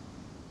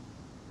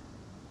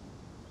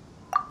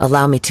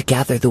 Allow me to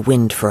gather the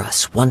wind for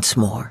us once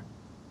more.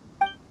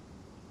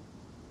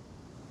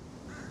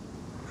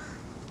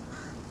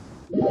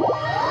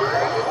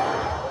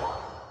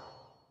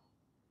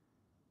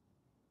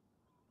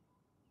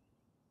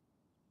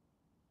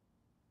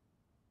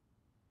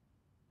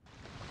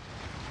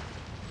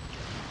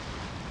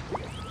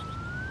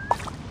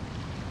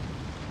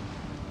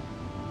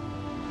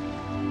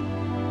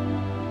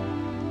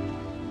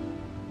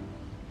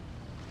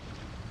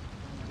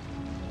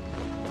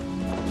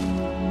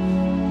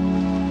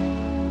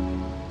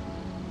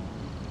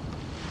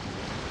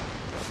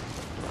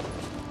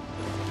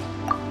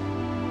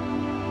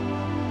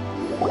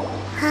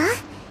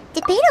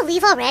 Did Beto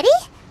leave already?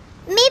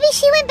 Maybe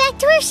she went back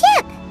to her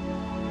ship.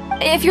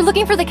 If you're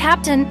looking for the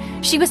captain,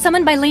 she was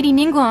summoned by Lady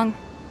Ningguang.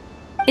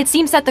 It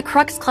seems that the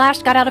Crux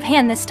clash got out of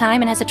hand this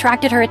time and has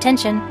attracted her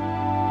attention.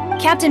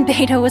 Captain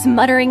Beto was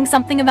muttering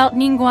something about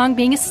Ningguang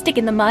being a stick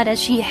in the mud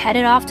as she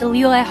headed off to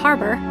Liyue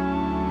Harbor.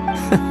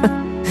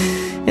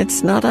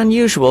 It's not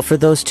unusual for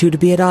those two to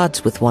be at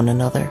odds with one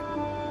another.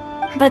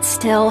 But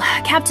still,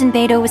 Captain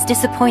Beto was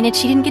disappointed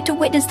she didn't get to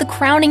witness the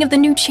crowning of the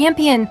new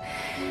champion.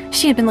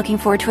 She had been looking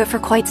forward to it for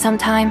quite some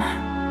time.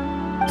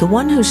 The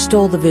one who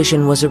stole the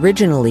vision was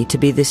originally to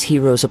be this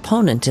hero's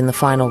opponent in the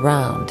final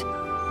round.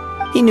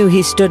 He knew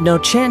he stood no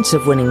chance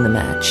of winning the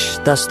match,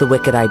 thus the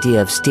wicked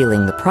idea of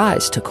stealing the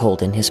prize took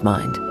hold in his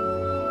mind.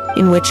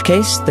 In which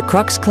case, the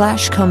Crux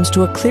clash comes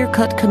to a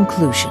clear-cut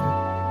conclusion.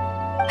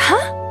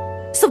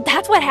 Huh? So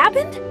that's what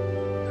happened?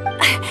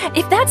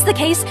 If that's the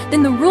case,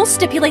 then the rules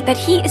stipulate that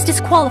he is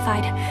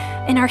disqualified,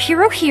 and our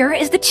hero here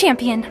is the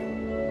champion.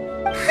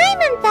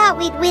 Paimon thought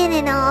we'd win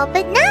and all,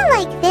 but not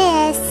like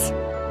this.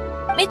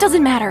 It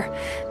doesn't matter.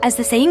 As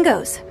the saying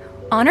goes,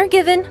 honor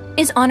given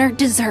is honor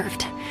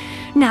deserved.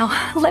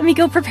 Now, let me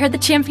go prepare the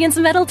champion's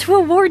medal to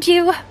award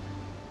you.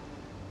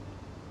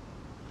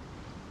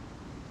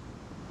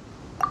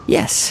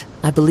 Yes,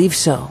 I believe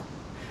so.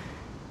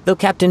 Though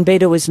Captain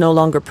Beto is no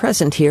longer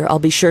present here, I'll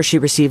be sure she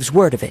receives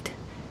word of it.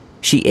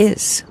 She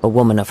is a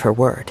woman of her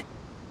word.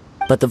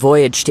 But the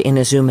voyage to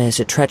Inazuma is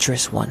a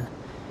treacherous one.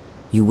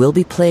 You will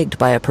be plagued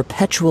by a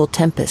perpetual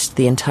tempest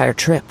the entire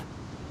trip.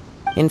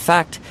 In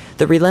fact,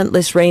 the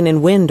relentless rain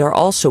and wind are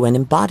also an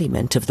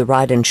embodiment of the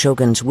Raiden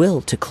Shogun's will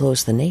to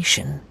close the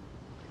nation.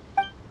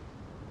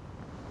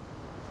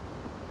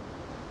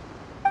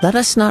 Let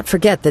us not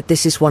forget that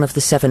this is one of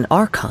the 7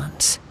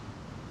 Archons.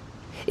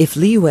 If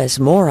Liyue's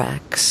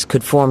Morax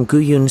could form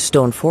Guyun's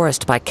stone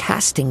forest by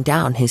casting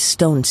down his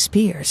stone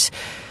spears,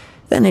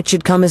 then it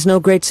should come as no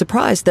great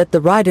surprise that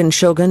the Raiden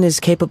Shogun is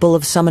capable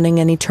of summoning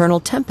an eternal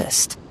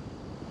tempest.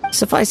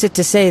 Suffice it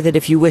to say that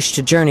if you wish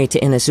to journey to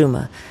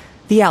Inazuma,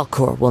 the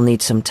Alcor will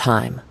need some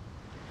time.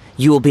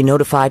 You will be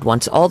notified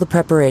once all the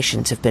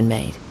preparations have been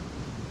made.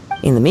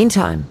 In the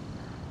meantime,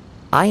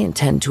 I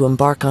intend to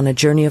embark on a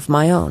journey of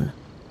my own.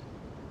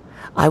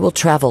 I will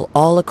travel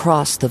all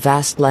across the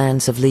vast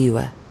lands of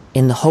Liyue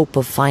in the hope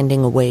of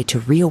finding a way to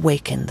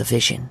reawaken the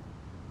vision.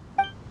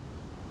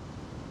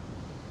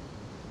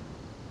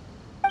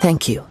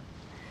 Thank you.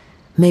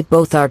 May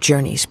both our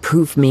journeys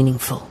prove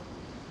meaningful.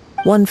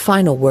 One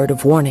final word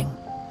of warning.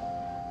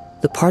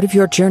 The part of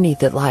your journey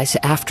that lies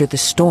after the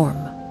storm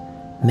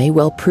may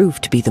well prove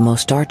to be the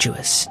most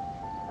arduous.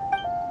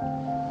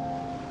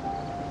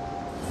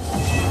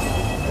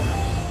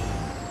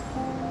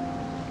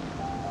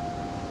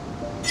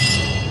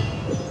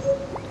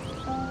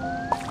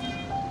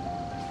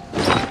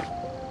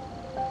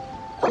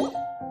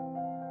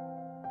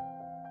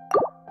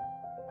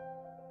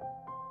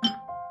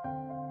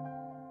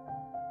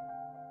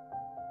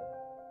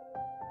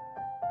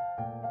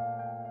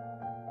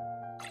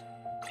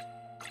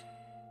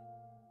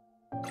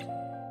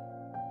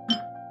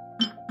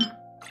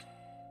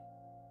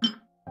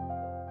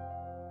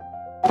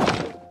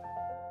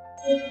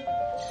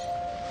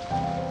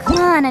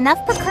 done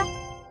enough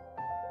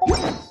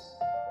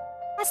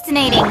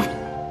procrastinating.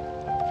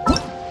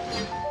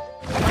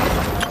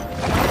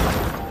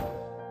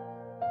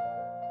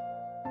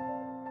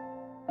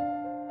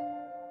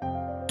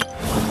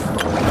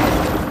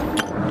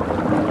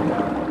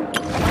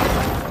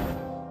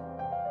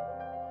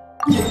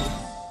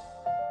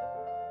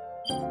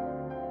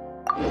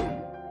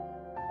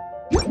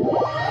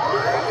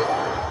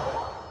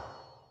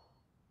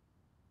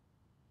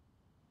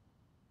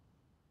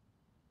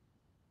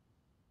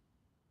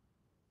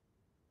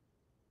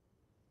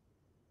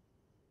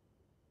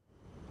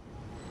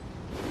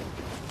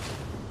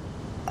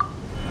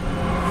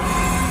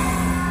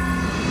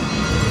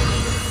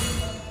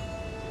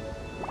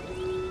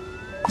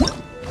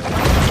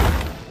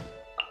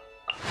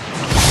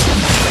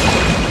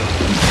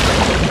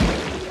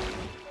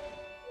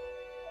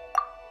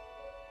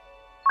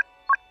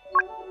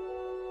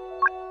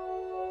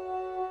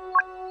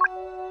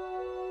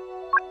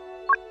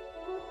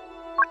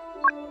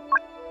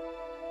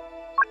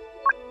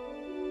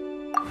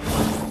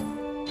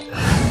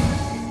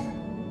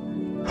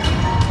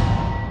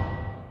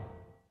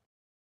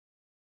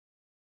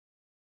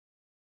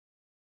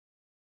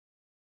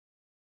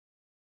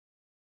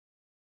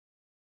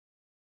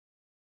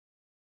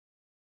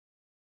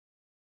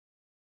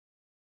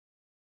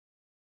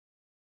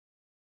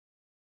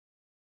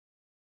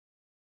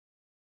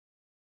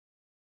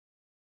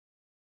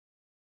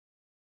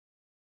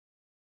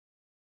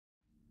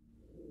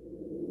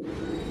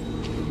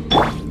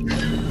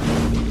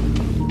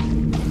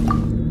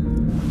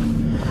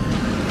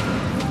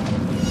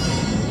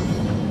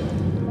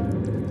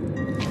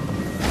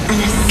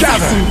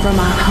 Assassin from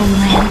our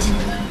homeland,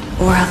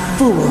 or a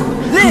fool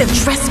who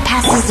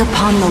trespasses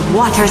upon the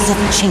waters of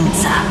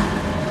Chainsa.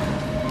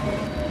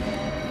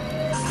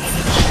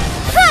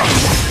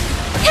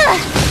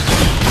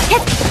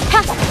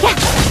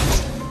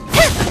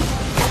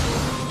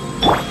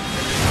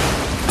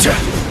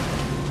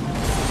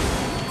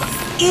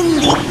 In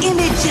the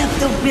image of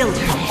the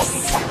wilderness.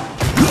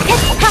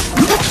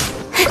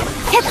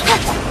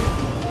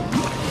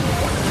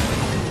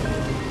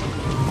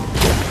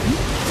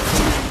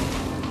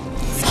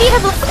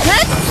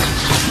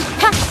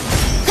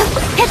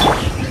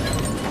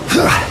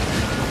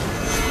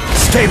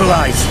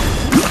 Stabilize!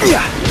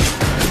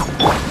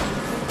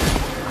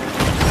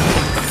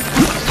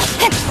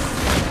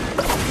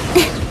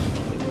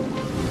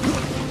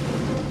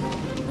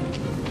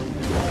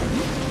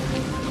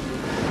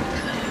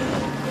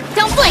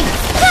 Don't blink!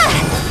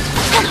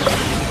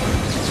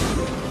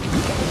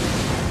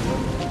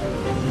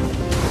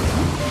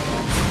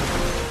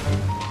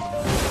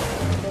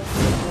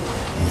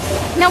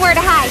 Nowhere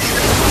to hide.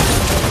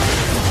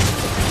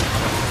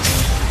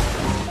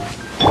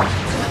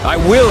 I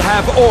will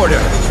have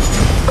order!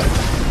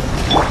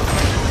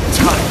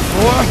 Time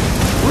for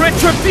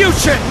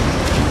retribution!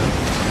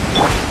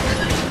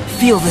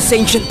 Feel this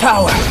ancient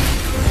power.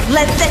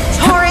 Let the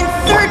torrent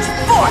surge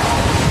forth!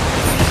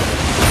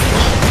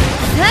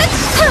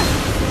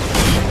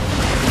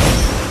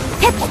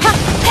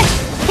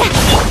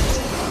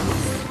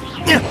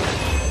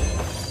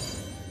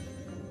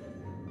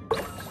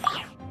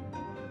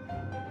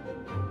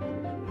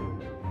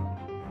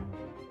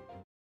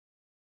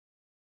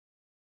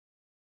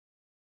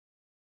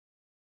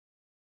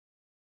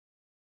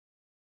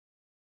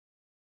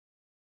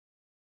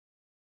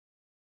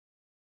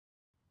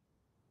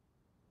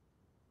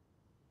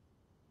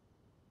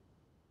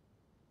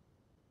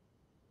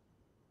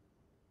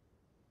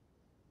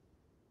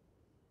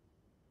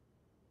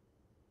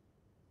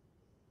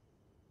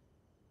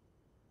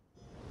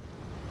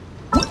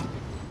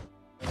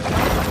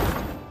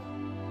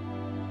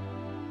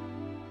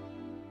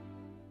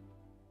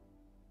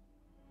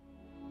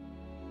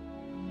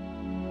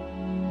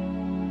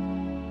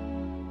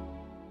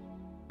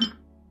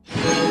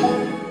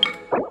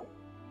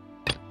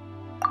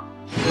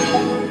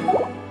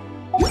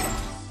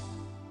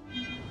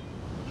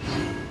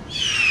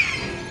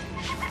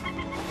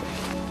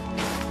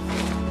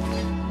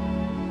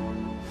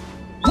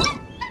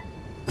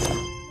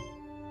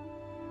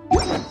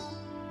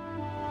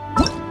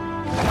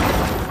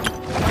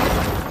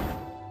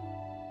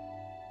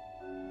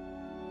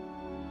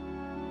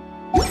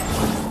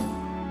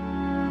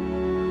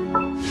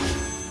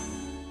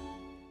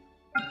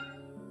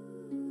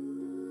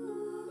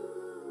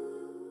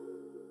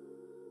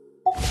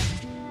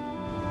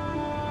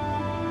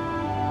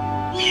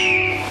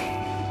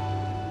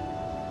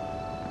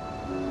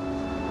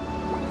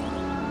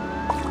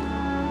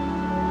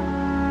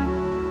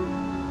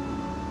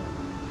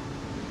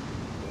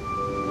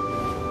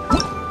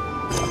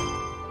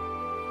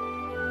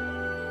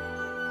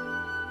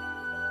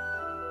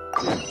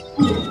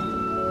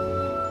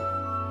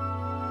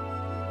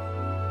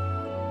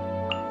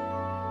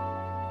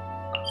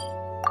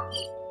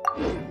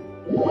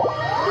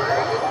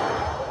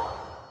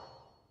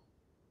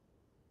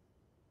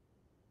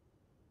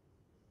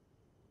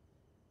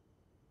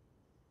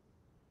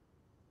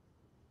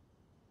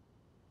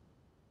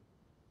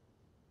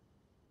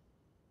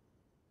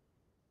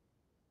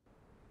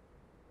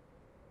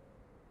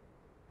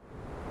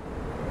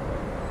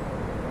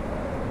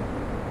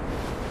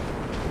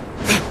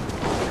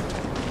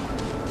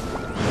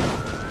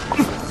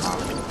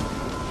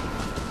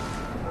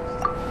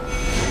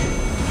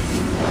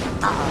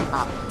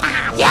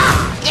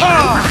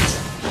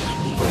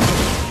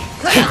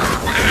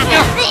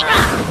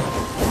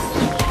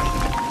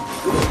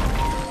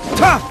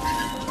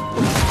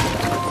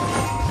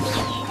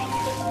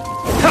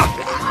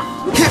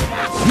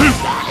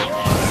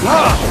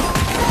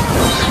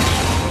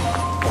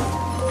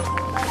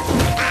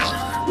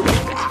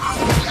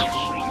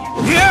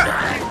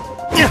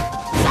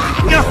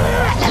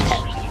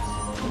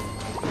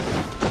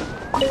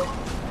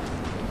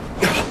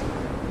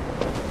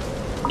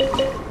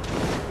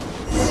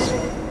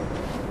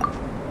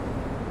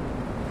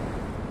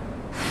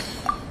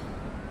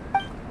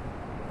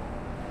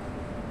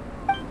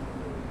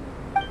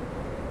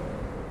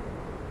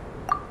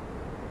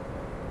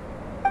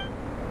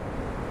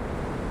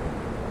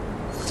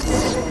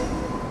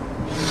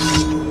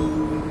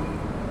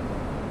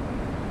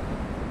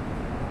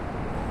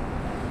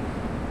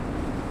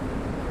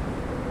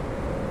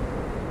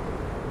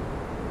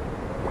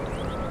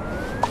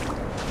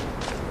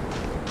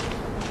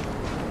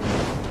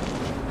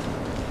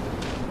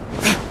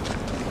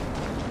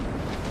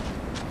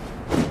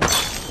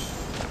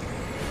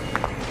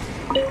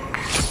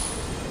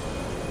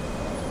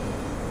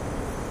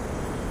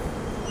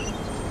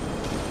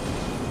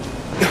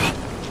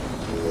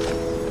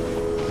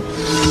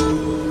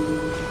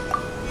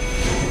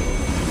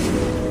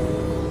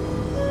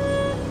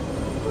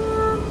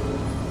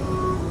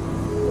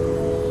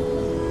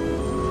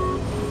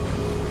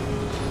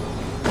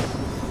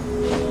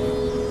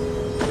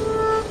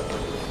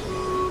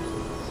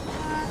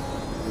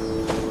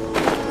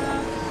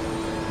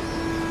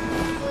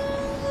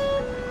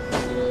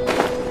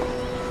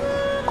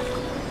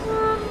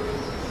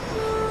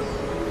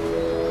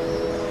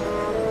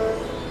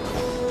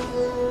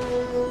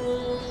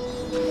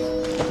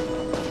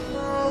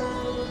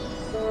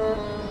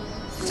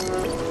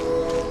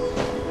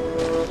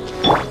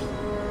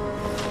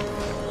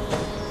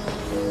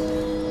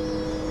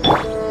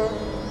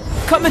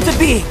 come into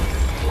being!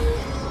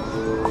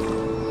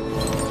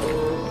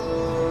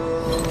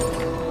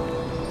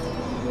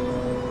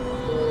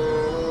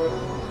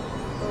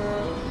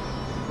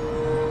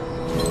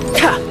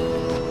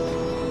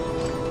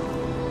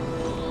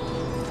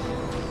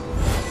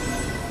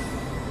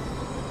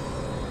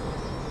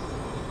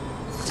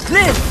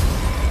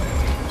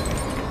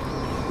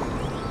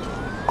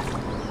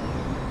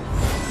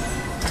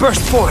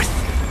 Burst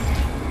forth!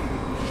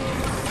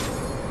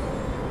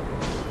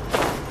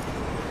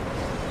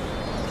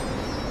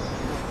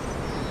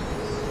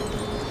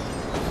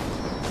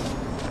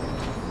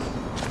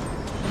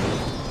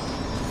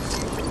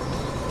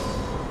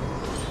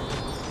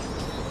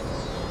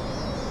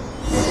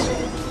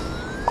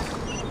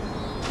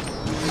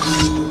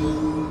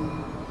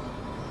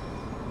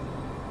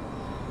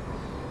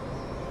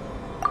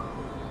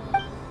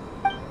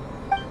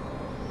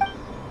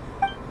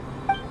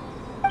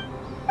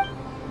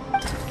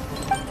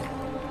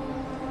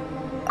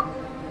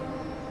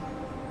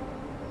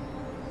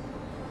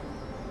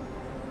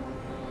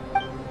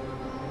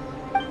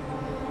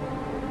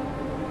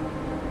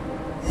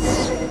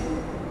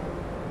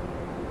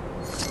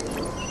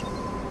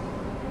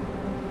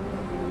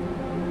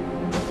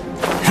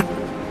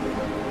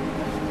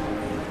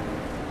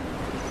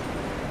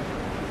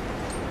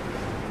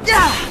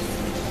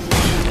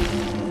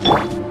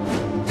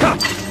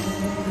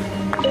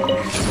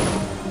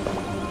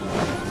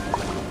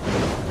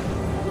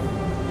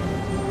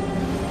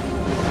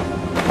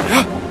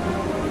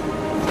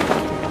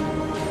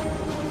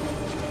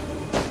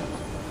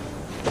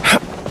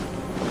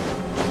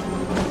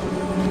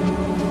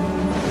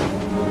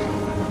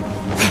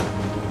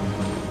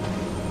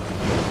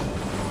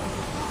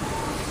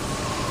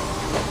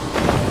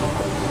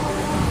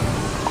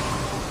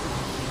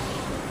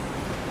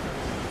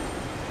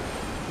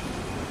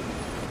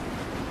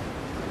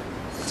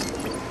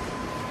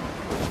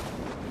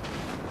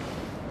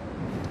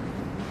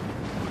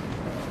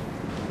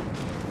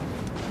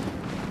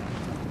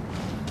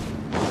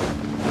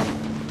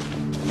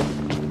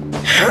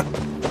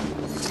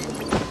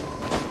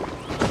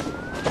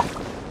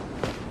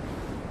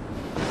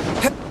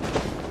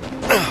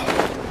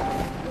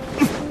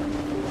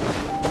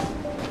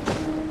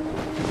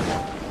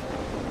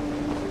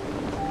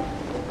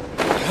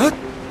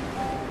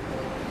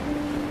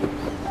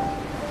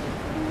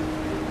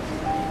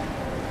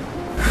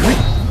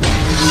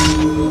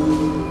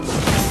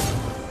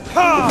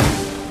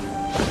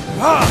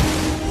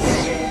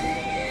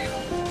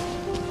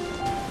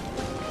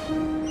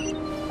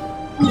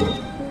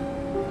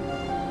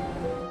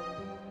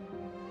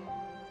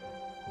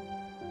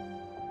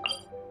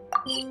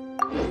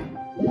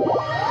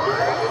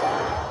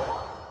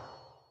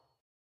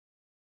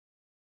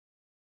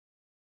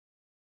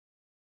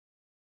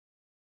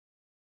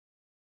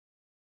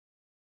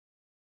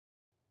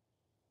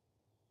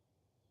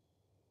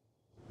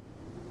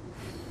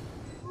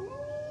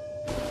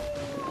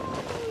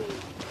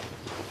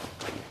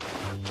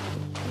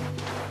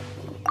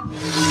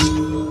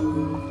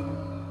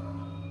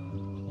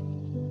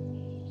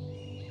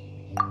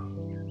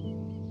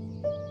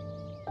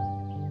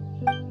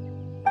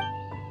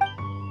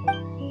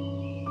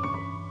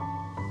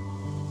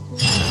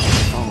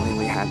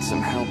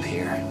 Some help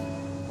here.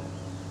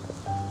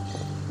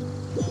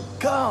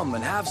 Come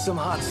and have some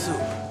hot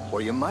soup,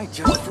 or you might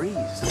just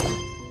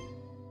freeze.